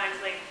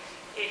sometimes, like,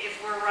 if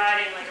we're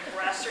riding like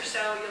abreast or so,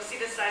 you'll see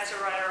the side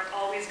saddle rider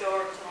always go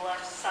over to the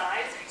left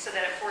side so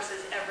that it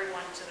forces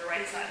everyone to the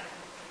right side,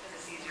 because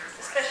it's easier for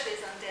us. Especially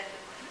as I'm deaf.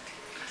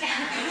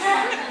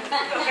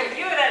 Okay,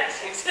 you have that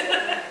excuse.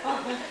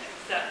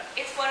 So,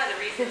 It's one of the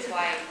reasons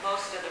why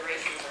most of the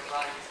races are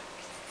run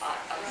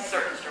a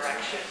certain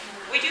direction.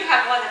 We do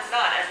have one that's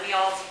not, and we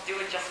all do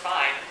it just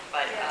fine,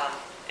 but,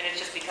 and it's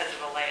just just because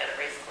of the layout of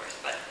the race course,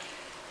 but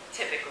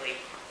typically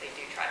they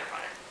do try to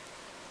run it.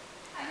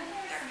 I know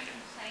there was some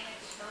complaint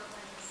at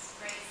Oakland's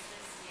race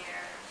this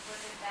year. Was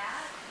it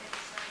that? That it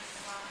was running in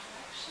the wrong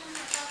direction?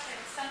 I thought there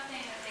was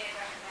something that they had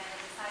recommended,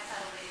 the side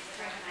saddle ladies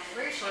had recommended.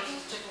 Race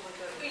horses typically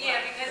go to the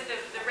Yeah, left. because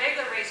the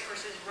regular race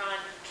courses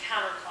run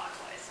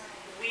counterclockwise.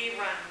 We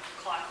run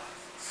clockwise.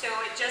 So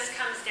it just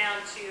comes down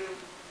to,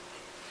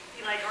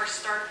 like, our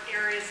start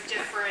area is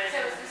different.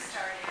 So it was the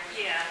start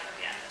area.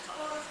 Yeah, that's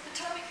all. Well, the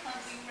Potomac one,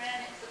 we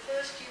ran it, the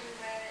first year we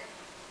ran it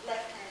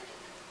left-handed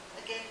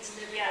against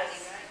everybody,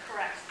 Yes, right?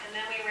 correct. And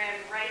then we ran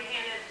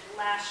right-handed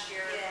last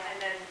year Yeah. and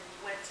then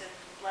went to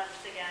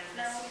left again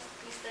No, this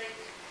we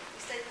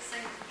stayed the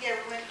same, yeah,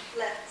 we went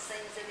left, the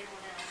same as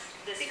everyone else.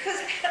 This year.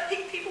 Because I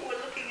think people were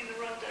looking in the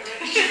wrong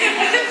direction.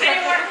 They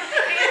were,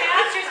 the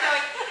announcers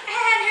going,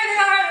 and here they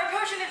are, they're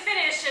approaching the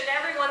finish, and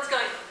everyone's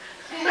going,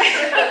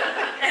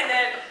 and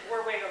then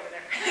we're way over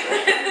there.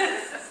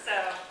 So,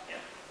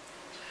 yeah.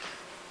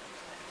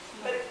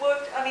 But it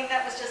worked, I mean,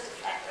 that was just a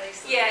flat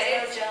race. Yeah,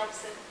 There was no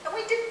jumps. And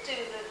we did do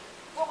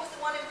what was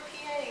the one in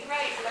PA?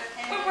 Right.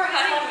 Left-handed. But we're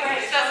honeymoon,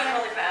 it doesn't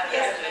really matter.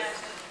 Yeah. It's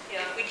just,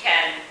 Yeah. if we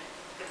can,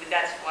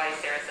 that's why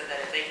Sarah said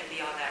that if they can be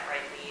on that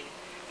right lead,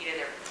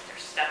 they're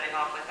stepping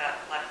off with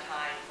that left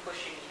hind,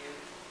 pushing you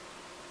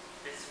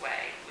this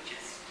way, which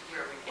is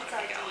where we want It's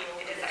to be going. ideal.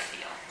 It is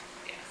ideal,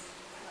 yes.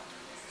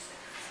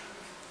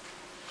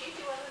 Do you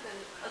do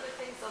other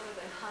things other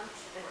than hunt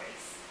and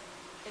race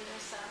in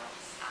those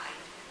saddles?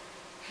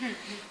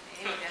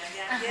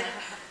 Yeah.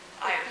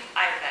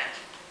 I event.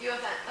 You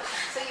event, okay,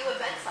 so you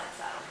event side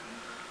saddle.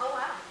 Oh,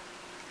 wow.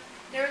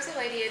 There was a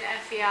lady in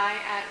FBI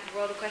at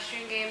World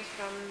Equestrian Games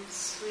from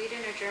Sweden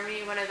or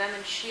Germany, one of them,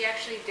 and she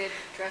actually did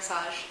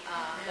dressage,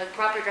 like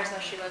proper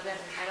dressage she lived in.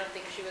 I don't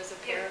think she was a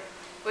para.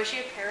 Was she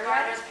a para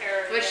rider?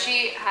 But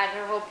she had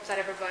her whole side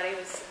of her body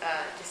was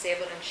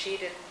disabled, and she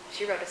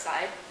rode a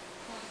side.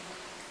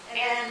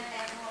 And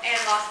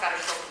lost got her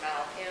silver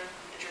medal Yeah.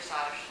 in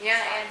dressage.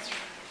 Yeah, and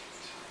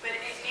But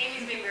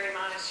Amy's being very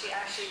modest. She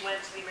actually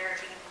went to the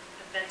American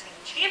Eventing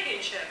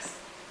Championships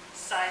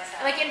side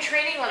saddle. like in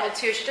training level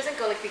too, she doesn't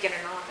go like beginner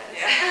novice.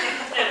 Yeah.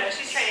 No,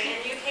 she's training.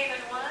 And you came in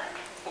what?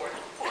 Fourth.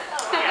 Oh,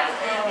 yeah.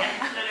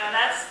 No,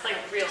 that's like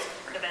real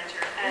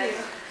adventure. And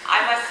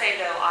I must say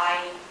though,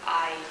 I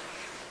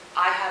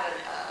have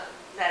a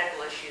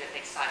medical issue that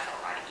makes side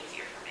saddle riding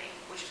easier for me,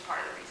 which is part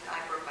of the reason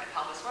I broke my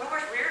pelvis when I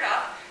was reared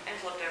up and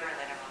flipped over and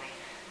landed on me,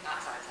 not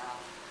side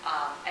saddle.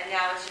 And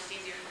now it's just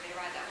easier for me to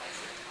ride that way,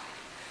 so it's fine.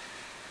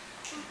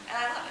 And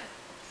I love it.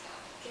 So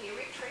Can you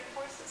retrain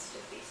horses to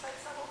be side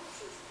saddle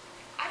horses?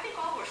 I think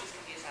all horses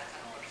can be a side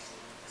saddle horse.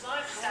 as long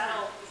as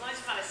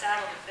you find a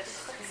saddle that fits.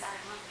 Just put the side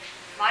on.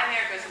 My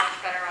mare goes much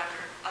better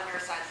under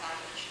a side saddle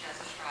than she does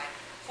a stride.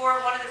 For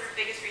one of the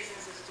biggest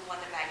reasons is the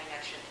one that Maggie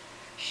mentioned.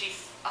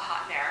 She's a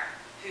hot mare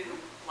who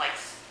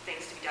likes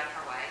things to be done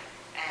her way.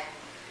 And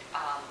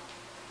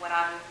when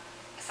I'm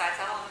a side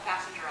saddle, I'm a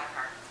passenger on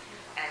her.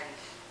 And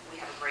we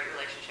have a great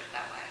relationship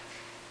that way.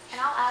 And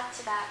I'll add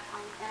to that,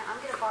 and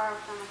I'm going to borrow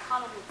from a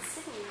comment that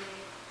Sydney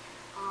made,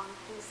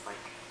 who's like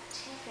a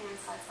champion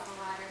side saddle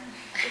rider.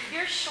 If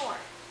you're short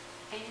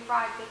and you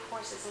ride big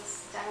horses,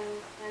 as Devin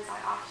and as I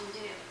often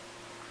do,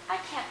 I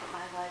can't put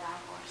my leg on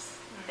a horse.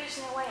 There's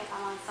no way if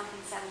I'm on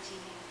something 17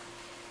 hands.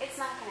 It's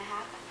not going to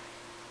happen.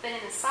 But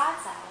in a side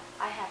saddle,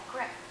 I have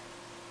grip.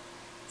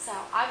 So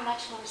I'm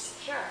much more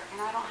secure,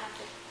 and I don't have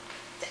to,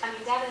 I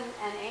mean, Devin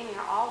and Amy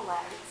are all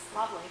legs, it's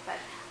lovely, but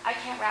I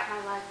can't wrap my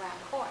leg around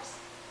a horse.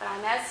 But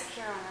I'm as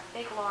secure on a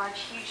big, large,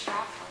 huge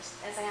draft horse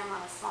as I am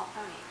on a small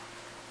pony.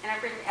 And I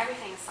bring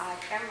everything aside,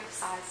 every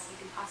size you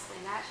can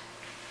possibly imagine.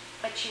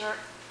 But you're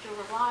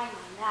relying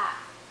on that.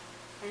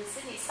 And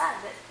Sydney said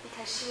that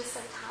because she was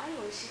so tiny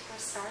when she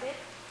first started,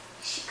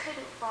 she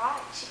couldn't ride.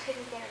 She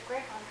couldn't get a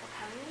grip on her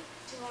pony.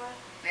 Do you know?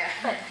 Yeah.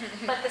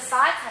 But the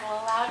side saddle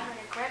allowed her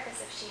to grip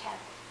as if she had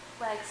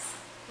legs,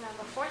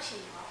 of a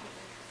 14-year-old.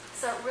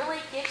 So it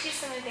really gives you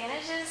some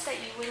advantages that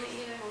you wouldn't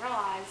even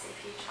realize if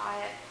you try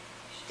it,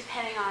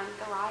 depending on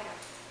the rider.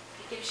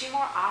 It gives you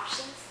more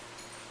options.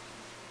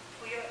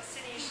 Well,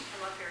 Sydney, you should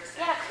come up here a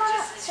second. Yeah, come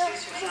on up. Just Show,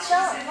 introduce please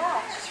yourself. show,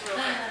 yeah. Just real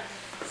quick.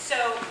 So,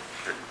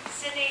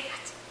 Sydney,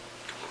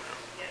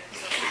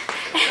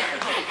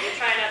 you're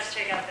trying not to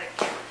take out the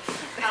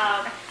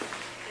camera.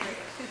 There we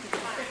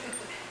go.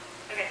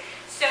 Okay,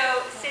 so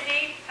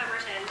Sydney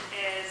Pemberton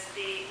is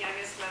the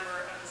youngest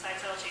member of the Side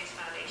Saddle Chase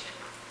Foundation.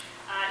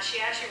 She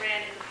actually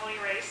ran in the pony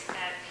race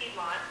at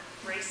Piedmont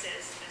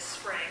Races this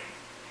spring,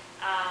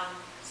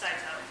 side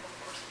saddle, of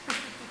course,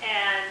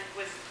 and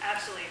was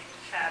absolutely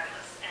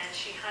fabulous. And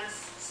she hunts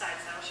side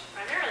saddle. She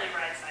primarily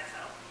rides side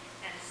saddle.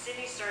 And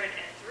Sydney started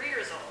at 3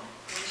 years old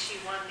when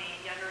she won the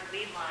younger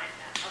lead line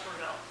at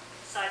Upperville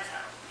side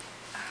saddle,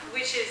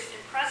 which is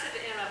impressive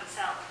in and of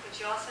itself. But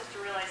you also have to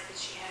realize that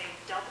she had a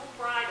double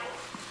bridle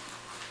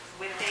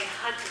with a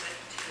hunter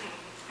too.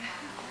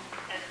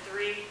 At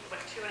 2.5? I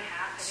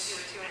think you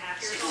were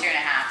 2.5 years old.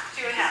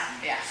 2.5.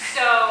 2.5. Yeah.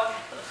 So,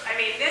 I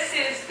mean, this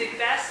is the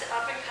best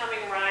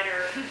up-and-coming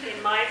rider,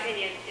 in my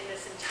opinion, in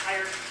this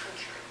entire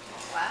country.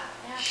 Wow.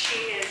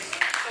 She is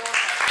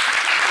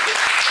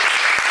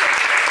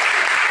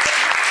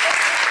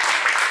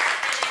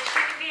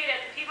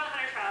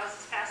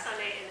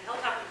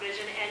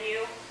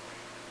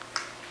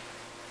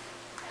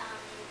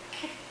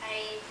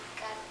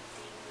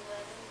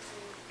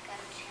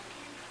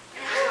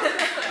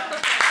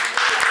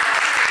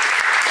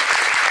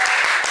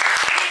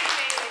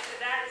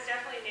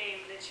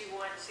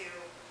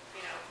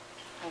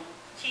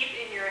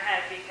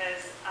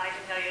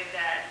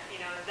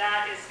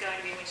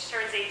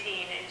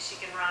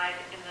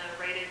the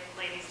rated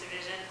ladies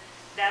division.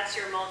 That's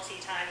your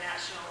multi-time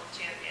national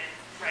champion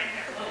right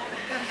there.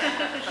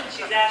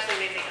 She's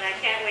absolutely amazing, and I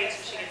can't wait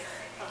till she gets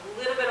a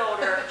little bit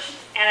older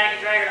and I can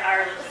drag her to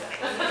Ireland with me.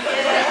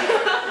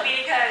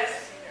 Because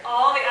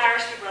all the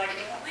Irish people are like,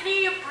 when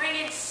are you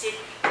bringing Sydney?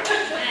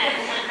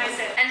 And I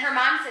said, And her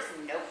mom says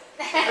nope.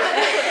 and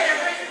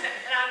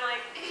I'm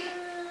like,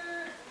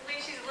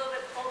 maybe she's a little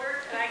bit older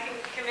and I can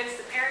convince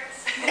the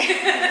parents.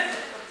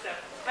 So,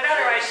 but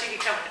otherwise she'd be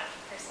coming up.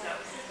 So,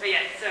 but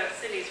yeah, so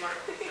Sydney's one.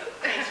 So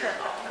thanks for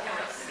all.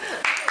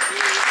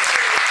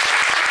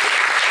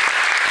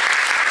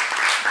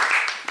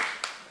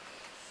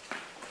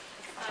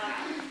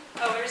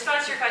 In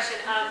response to your question,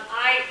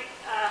 I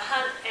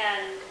hunt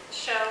and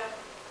show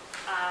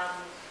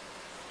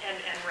and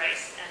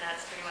race, and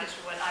that's pretty much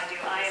what I do.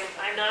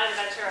 I'm not an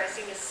eventer. I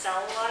seem to sell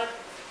a lot of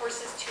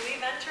horses to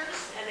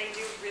eventers, and they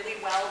do really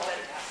well. But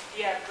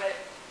yeah, but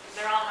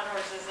they're all hunt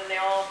horses, and they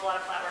all have a lot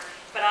of flat work.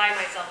 But I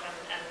myself am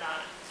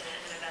not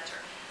an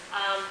eventer.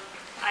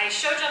 I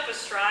show jump with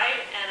stride,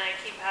 and I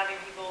keep having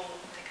people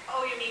think,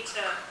 oh, you need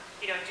to,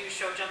 do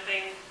show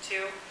jumping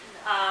too.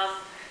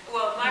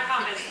 Well, my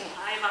problem is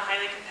I'm a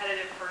highly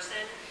competitive person,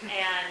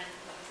 and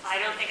I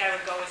don't think I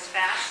would go as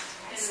fast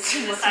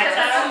in the side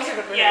saddle.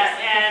 Yeah,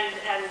 and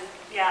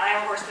I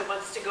have a horse that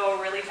wants to go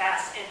really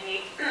fast, and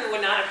he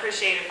would not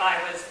appreciate if I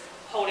was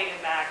holding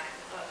him back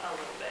a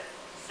little bit.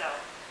 So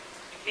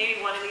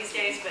maybe one of these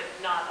days, but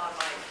not on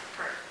my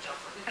current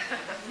jumper.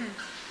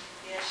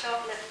 Yeah,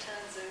 sharp left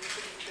turns are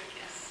pretty tricky.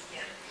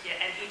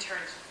 Yeah, and he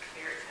turns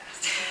very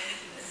fast.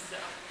 So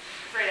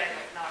afraid I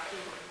might knock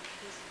him.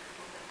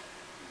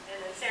 And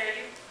then Sarah,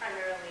 you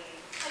primarily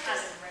hunt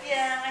and race.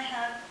 Yeah, I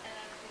have, and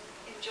I've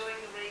been enjoying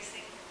the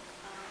racing.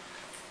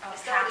 I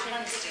started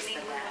hunting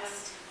in England.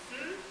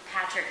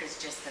 Patrick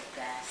is just the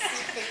best.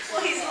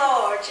 Well, he's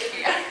large.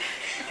 Yeah.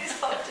 He's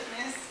hard to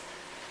miss.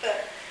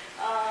 But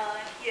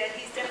yeah,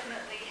 he's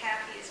definitely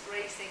happiest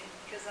racing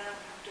because I don't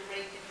have to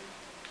rake him.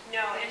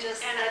 No, I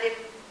just and let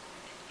him.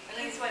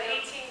 he's what,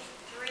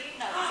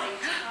 18.3? No,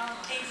 he's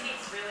 18.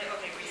 18's really,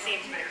 okay, we seem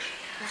familiar.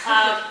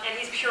 And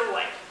he's pure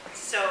white.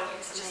 So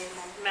it's just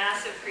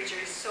massive creature.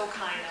 He's so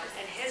kind of.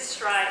 And his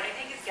stride, I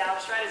think his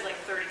gallop stride is like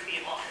 30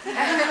 feet long.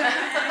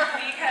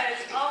 Because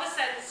all of a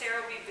sudden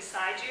Sarah will be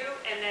beside you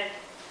and then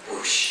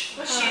whoosh,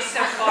 she's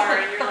so far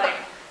and you're like,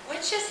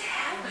 what just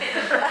happened?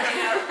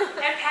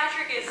 And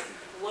Patrick is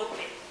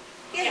loping.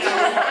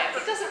 Yeah, he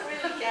doesn't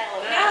really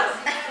gallop. No.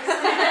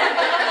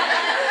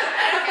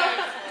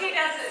 He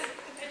doesn't.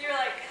 And you're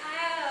like,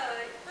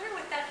 I wonder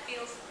what that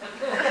feels like.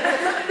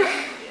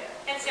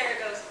 And Sarah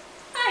goes,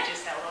 I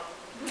just held up.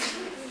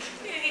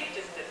 Yeah, he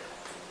just did it.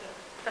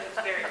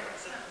 It's very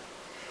impressive.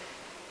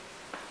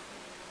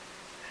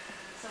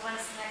 So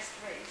when's the next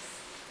race?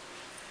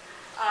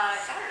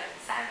 Saturday.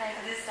 Saturday.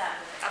 This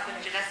Saturday. Up in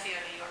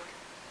Geneseo, New York.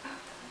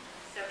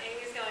 So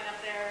Amy's going up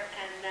there,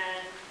 and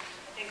then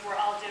I think we're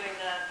all doing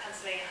the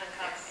Pennsylvania Hunt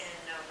Cup in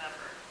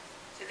November.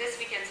 So this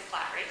weekend's a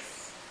flat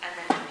race, and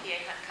then the PA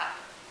Hunt Cup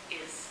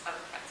is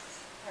over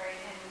fences. Right,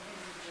 in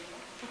Virginia.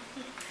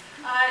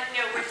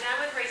 No, we're done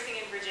with racing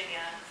in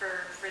Virginia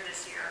for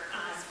this year.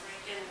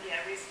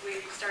 We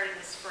started in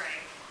the spring.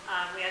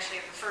 We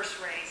actually have the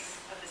first race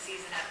of the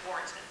season at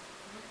Warrenton,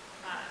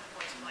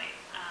 Warrenton Point.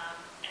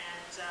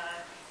 And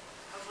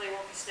hopefully it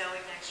won't be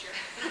snowing next year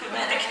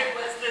like it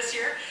was this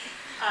year.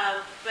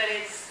 But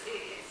it's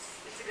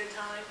a good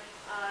time.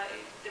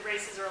 The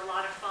races are a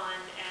lot of fun,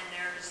 and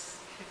there's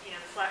the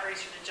flat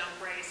race or the jump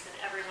race, and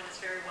everyone is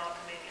very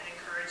welcoming and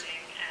encouraging.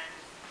 And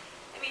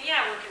I mean,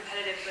 yeah, we're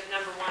competitive, but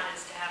number one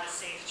is to have a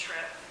safe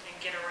trip and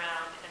get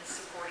around and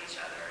support each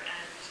other.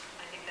 And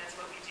I think that's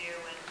what we do.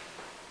 And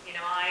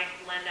I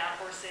lend out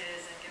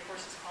horses and get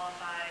horses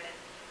qualified. And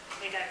I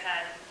think I've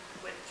had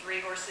 3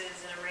 horses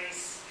in a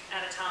race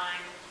at a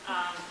time,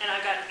 and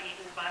I've gotten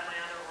beaten by my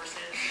other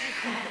horses.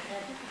 And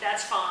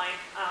that's fine.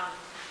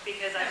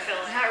 Because I feel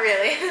like... Not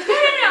really.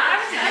 No, I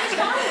was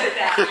fine with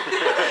that.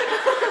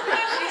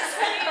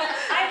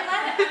 I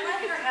let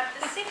her have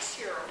the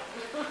 6-year-old.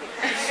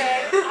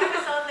 Okay? I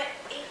was on the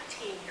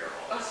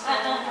 18-year-old.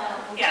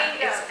 Yeah,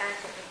 he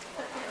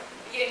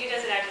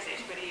doesn't act his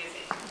age, but he is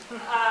 18.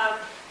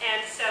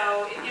 And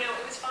so, it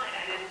was fine.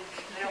 I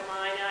don't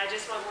mind. And I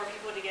just want more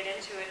people to get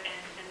into it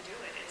and do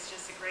it. It's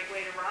just a great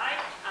way to ride,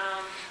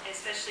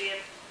 especially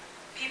if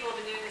people have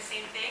been doing the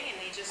same thing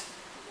and they just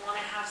want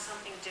to have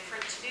something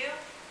different to do.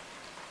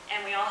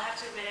 And we all have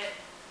to admit it,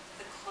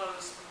 the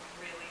clothes are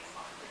really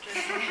fun.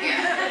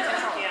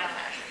 Yeah,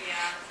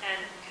 and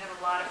you can have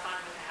a lot of fun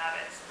with the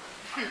habits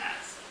and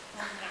hats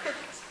and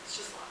everything. So it's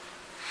just a lot of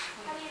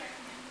fun. How do you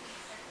recommend it?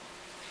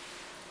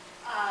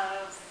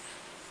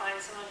 Find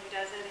someone who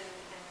does it and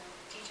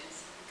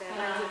teaches. The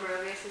Lindsay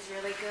Brogus is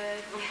really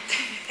good.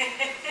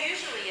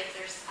 Usually if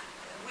there's,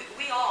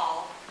 we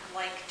all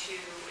like to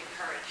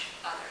encourage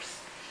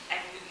others.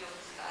 And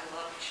I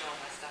love showing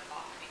my stuff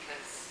off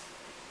because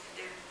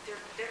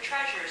they're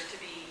treasures to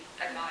be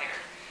admired.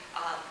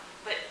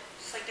 But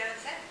just like Devin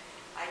said,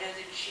 I I know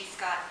that she's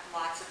got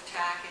lots of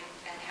tack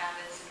and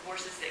habits and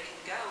horses that can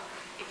go.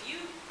 If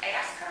you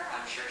ask her,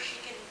 I'm sure she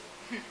can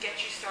get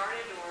you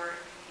started, or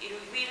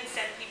we even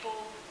send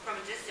people from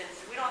a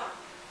distance. We don't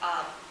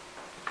have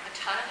a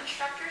ton of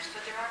instructors,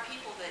 but there are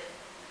people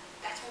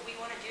that's what we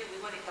want to do.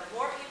 The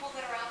more people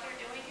that are out there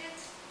doing it,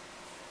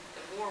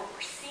 the more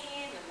we're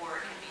seen, the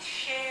more it can be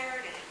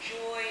shared and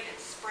enjoyed and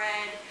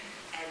spread,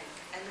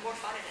 and the more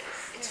fun it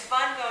is. It's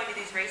fun going to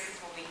these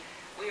races when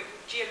we're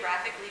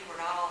geographically, we're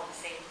not all in the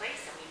same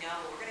place, and we know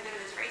we're going to go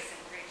to this race and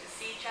we're going to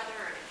see each other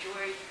and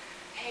enjoy,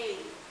 hey,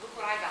 look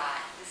what I got,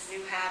 this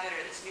new habit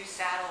or this new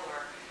saddle,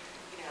 or,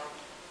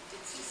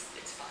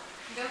 it's fun.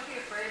 Don't be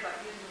afraid about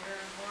using your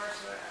own horse.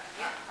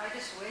 I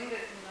just winged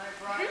it and I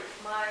brought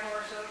my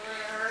horse over to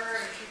her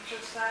and she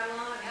put a saddle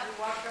on and we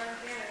walked around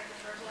again and the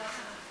first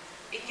lesson.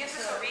 It gives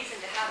us a reason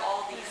to have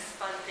all these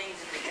fun things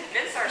and to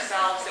convince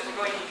ourselves that we're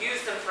going to use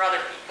them for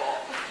other people.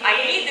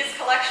 I need this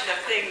collection of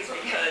things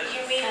because...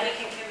 You mean we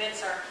can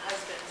convince our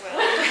husbands?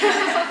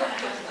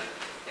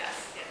 Yes.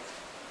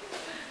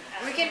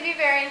 We can be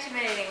very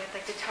intimidating with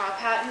like the top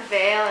hat and the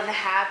veil and the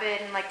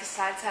habit and like the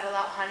side saddle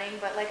out hunting,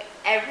 but like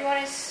everyone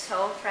is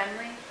so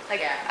friendly,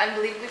 like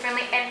unbelievably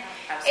friendly, and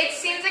it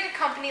seems like a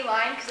company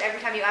line because every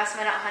time you ask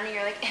someone out hunting,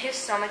 you're like, it is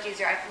so much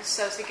easier. I feel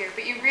so secure,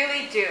 but you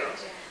really do.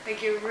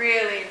 Like you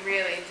really,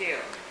 really do,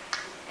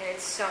 and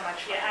it's so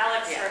much fun. Yeah,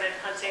 Alex started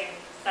hunting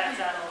side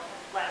saddle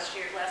last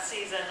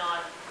season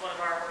on one of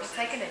our horses. It's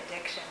like an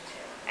addiction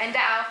too, and the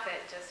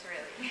outfit just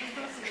really.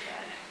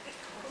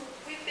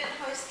 We've been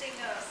hosting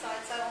a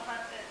side saddle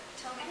hunt at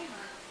Tommy 3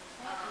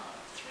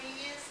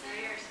 years now. 3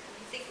 years.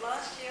 I think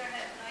last year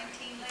I had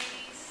 19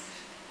 ladies.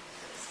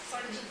 It's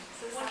quite a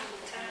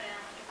wonderful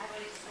turnout.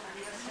 Everybody's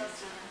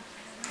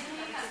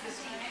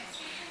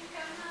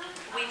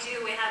We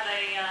do. We have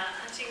a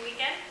hunting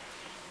weekend.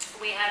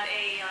 We have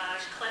a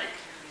clinic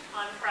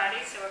on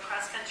Friday, so a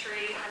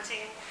cross-country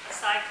hunting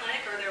side clinic,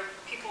 or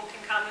people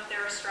can come if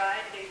they're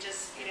astride. They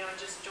just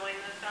join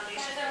the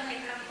foundation. There's only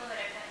for people that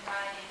have been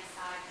riding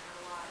aside for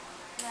a while.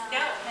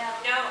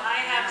 No. I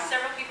have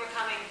several people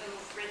coming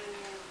who've ridden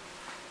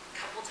a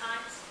couple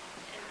times,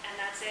 and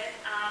that's it.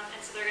 And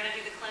so they're going to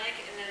do the clinic,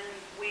 and then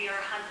we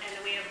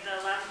have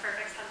the Loudon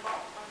Fairfax Hunt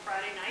Ball on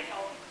Friday night.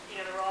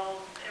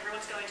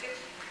 Everyone's going to.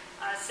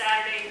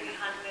 Saturday we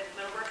hunt with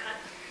Middleburg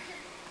Hunt,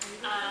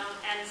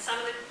 and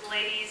some of the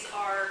ladies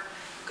are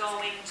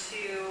going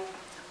to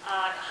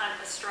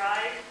hunt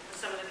astride.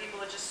 Some of the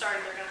people that just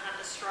started, they're going to hunt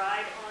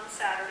astride on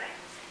Saturday.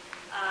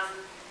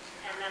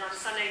 And then on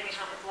Sunday we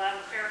hunt with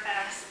Loudon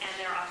Fairfax, and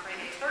they're offering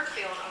a third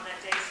field on that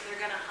day, so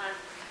they're going to hunt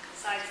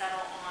side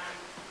saddle on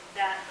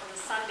the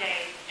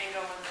Sunday and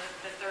go on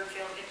the third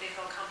field if they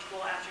feel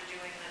comfortable after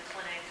doing the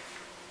clinic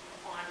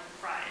on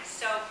Friday.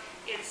 So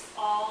it's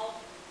all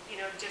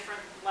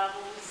different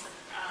levels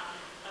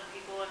of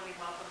people, and we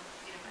welcome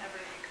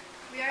everything.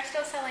 We are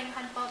still selling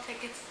hunt ball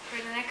tickets for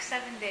the next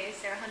 7 days.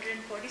 They're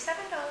 $147.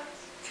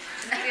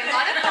 It's going to be a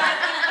lot of fun.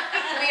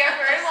 We are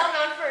very well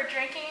known for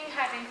drinking and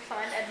having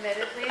fun,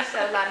 admittedly,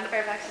 so Loudon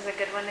Fairfax is a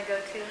good one to go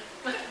to.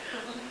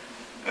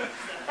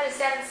 But as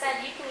Devin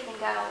said, you can even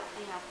go,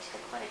 to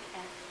the clinic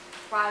and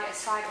ride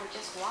astride or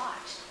just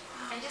watch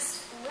and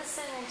just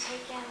listen and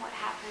take in what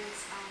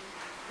happens.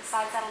 The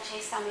Side Saddle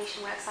Chase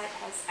Foundation website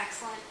has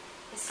excellent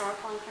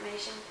historical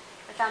information.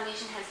 The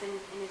foundation has been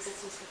in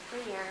existence for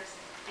 3 years.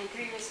 In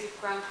 3 years, we've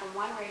grown from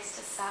 1 race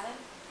to 7,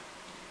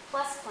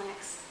 plus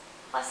clinics,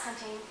 plus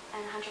hunting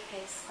and 100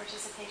 pace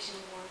participation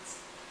awards.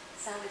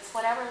 So it's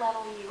whatever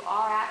level you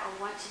are at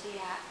or want to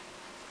be at.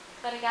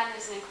 But again,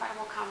 there's an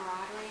incredible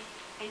camaraderie,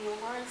 and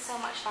you'll learn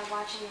so much by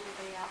watching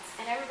everybody else.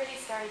 And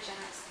everybody's very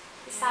generous.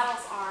 These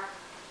saddles are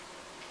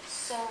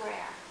so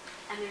rare,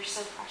 and they're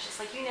so precious.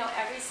 Like, you know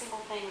every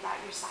single thing about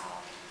your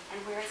saddle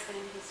and where it's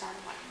been and who's done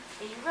what.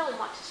 And you really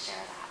want to share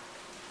that.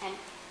 And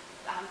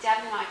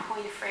Devin and I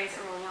coined a phrase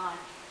early on.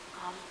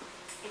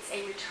 It's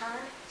a return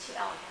to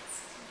elegance.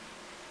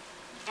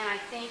 And I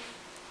think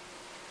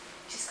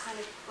just kind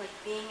of like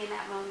being in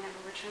that moment of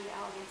a return to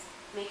elegance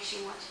makes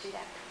you want to do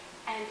that.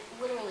 And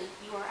literally,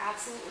 you are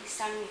absolutely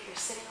stunning if you're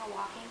sitting or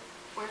walking,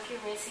 or if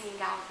you're racing and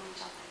galloping and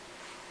jumping.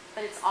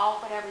 But it's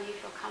all whatever you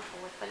feel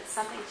comfortable with, but it's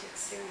something to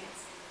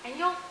experience. And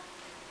you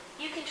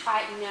can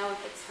try it and know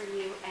if it's for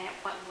you and at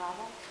what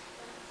level.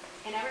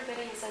 And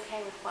everybody is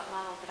okay with what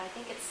level, but I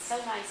think it's so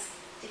nice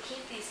to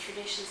keep these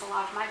traditions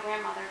alive. My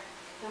grandmother,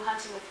 who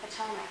hunted with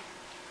Potomac,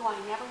 who I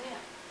never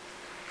knew,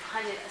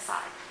 hunted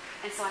aside.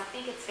 And so I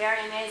think it's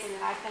very amazing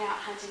that I've been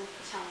out hunting with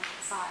Potomac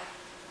aside,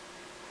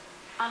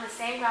 on the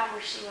same ground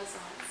where she was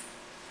once.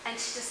 And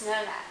to just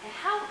know that. And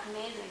how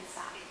amazing is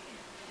that?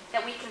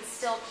 That we can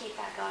still keep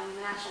that going.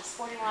 The National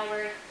Sporting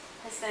Library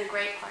has been a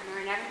great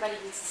partner, and everybody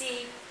we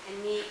see and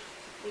meet,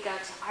 we go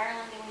to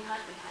Ireland and we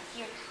hunt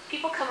here.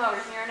 People come over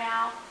here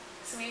now,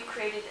 so we've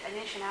created an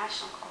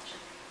international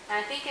culture. And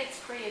I think it's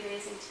pretty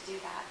amazing to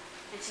do that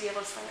and to be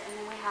able to start. And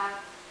then we have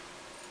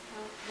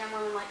young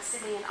women like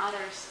Sydney and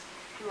others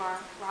who are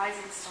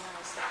rising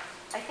stars.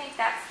 I think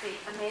that's the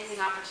amazing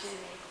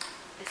opportunity,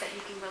 is that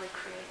you can really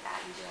create that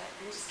and do it.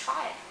 And just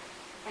try it.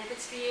 And if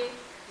it's for you,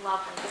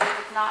 lovely. Because if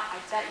it's not, I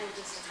bet you'll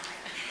just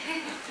admire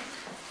it.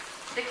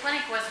 The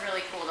clinic was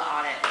really cool to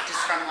audit,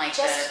 just from like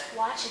Just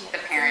watching it. the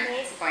it's parent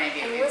amazing. point of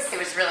view. And It listen.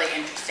 was really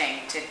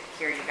interesting to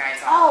hear you guys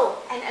all.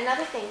 Oh, and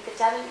another thing that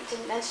Devin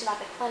didn't mention about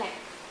the clinic.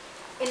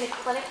 In the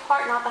clinic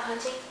part, not the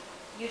hunting,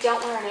 you don't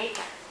wear an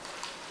apron.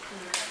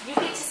 You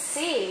get to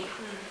see,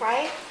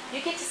 right? You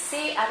get to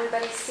see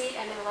everybody's seat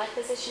and their leg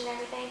position and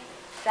everything.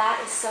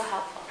 That is so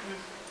helpful.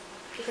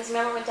 Because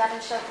remember when Devin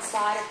showed the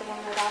slide of the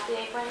woman without the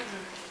apron?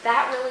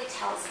 That really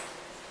tells it.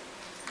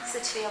 So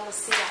to be able to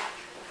see that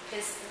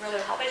is really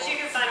helpful. But you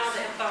can find all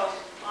the info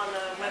on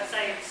the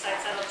website,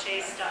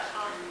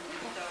 sitesettlechase.com,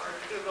 or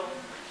Google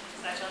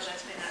Site Settle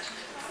Chase Nation.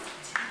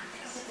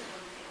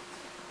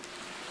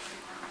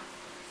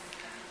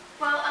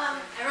 Well,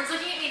 everyone's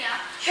looking at me now.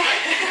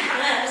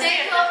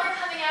 Thank you all for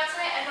coming out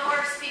tonight. I know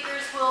our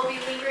speakers will be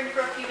lingering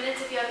for a few minutes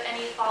if you have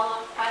any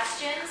follow-up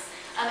questions.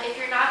 If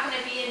you're not going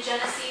to be in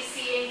Genesee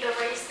seeing the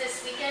race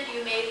this weekend,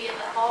 you may be in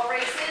the fall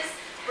races.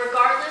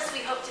 Regardless, we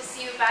hope to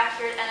see you back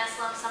here at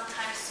NSLM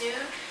sometime soon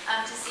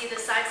to see the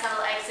Side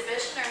Saddle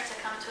exhibition or to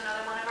come to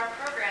another one of our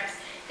programs.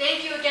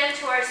 Thank you again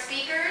to our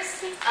speakers.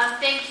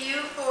 Thank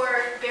you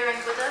for bearing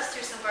with us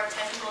through some of our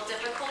technical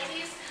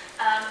difficulties.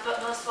 But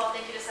most of all,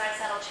 thank you to Side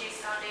Saddle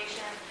Chase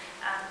Foundation,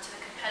 to the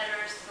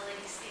competitors, to the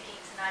ladies speaking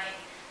tonight,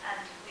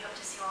 and we hope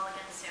to see you all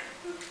again soon.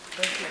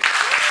 Thank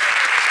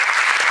you.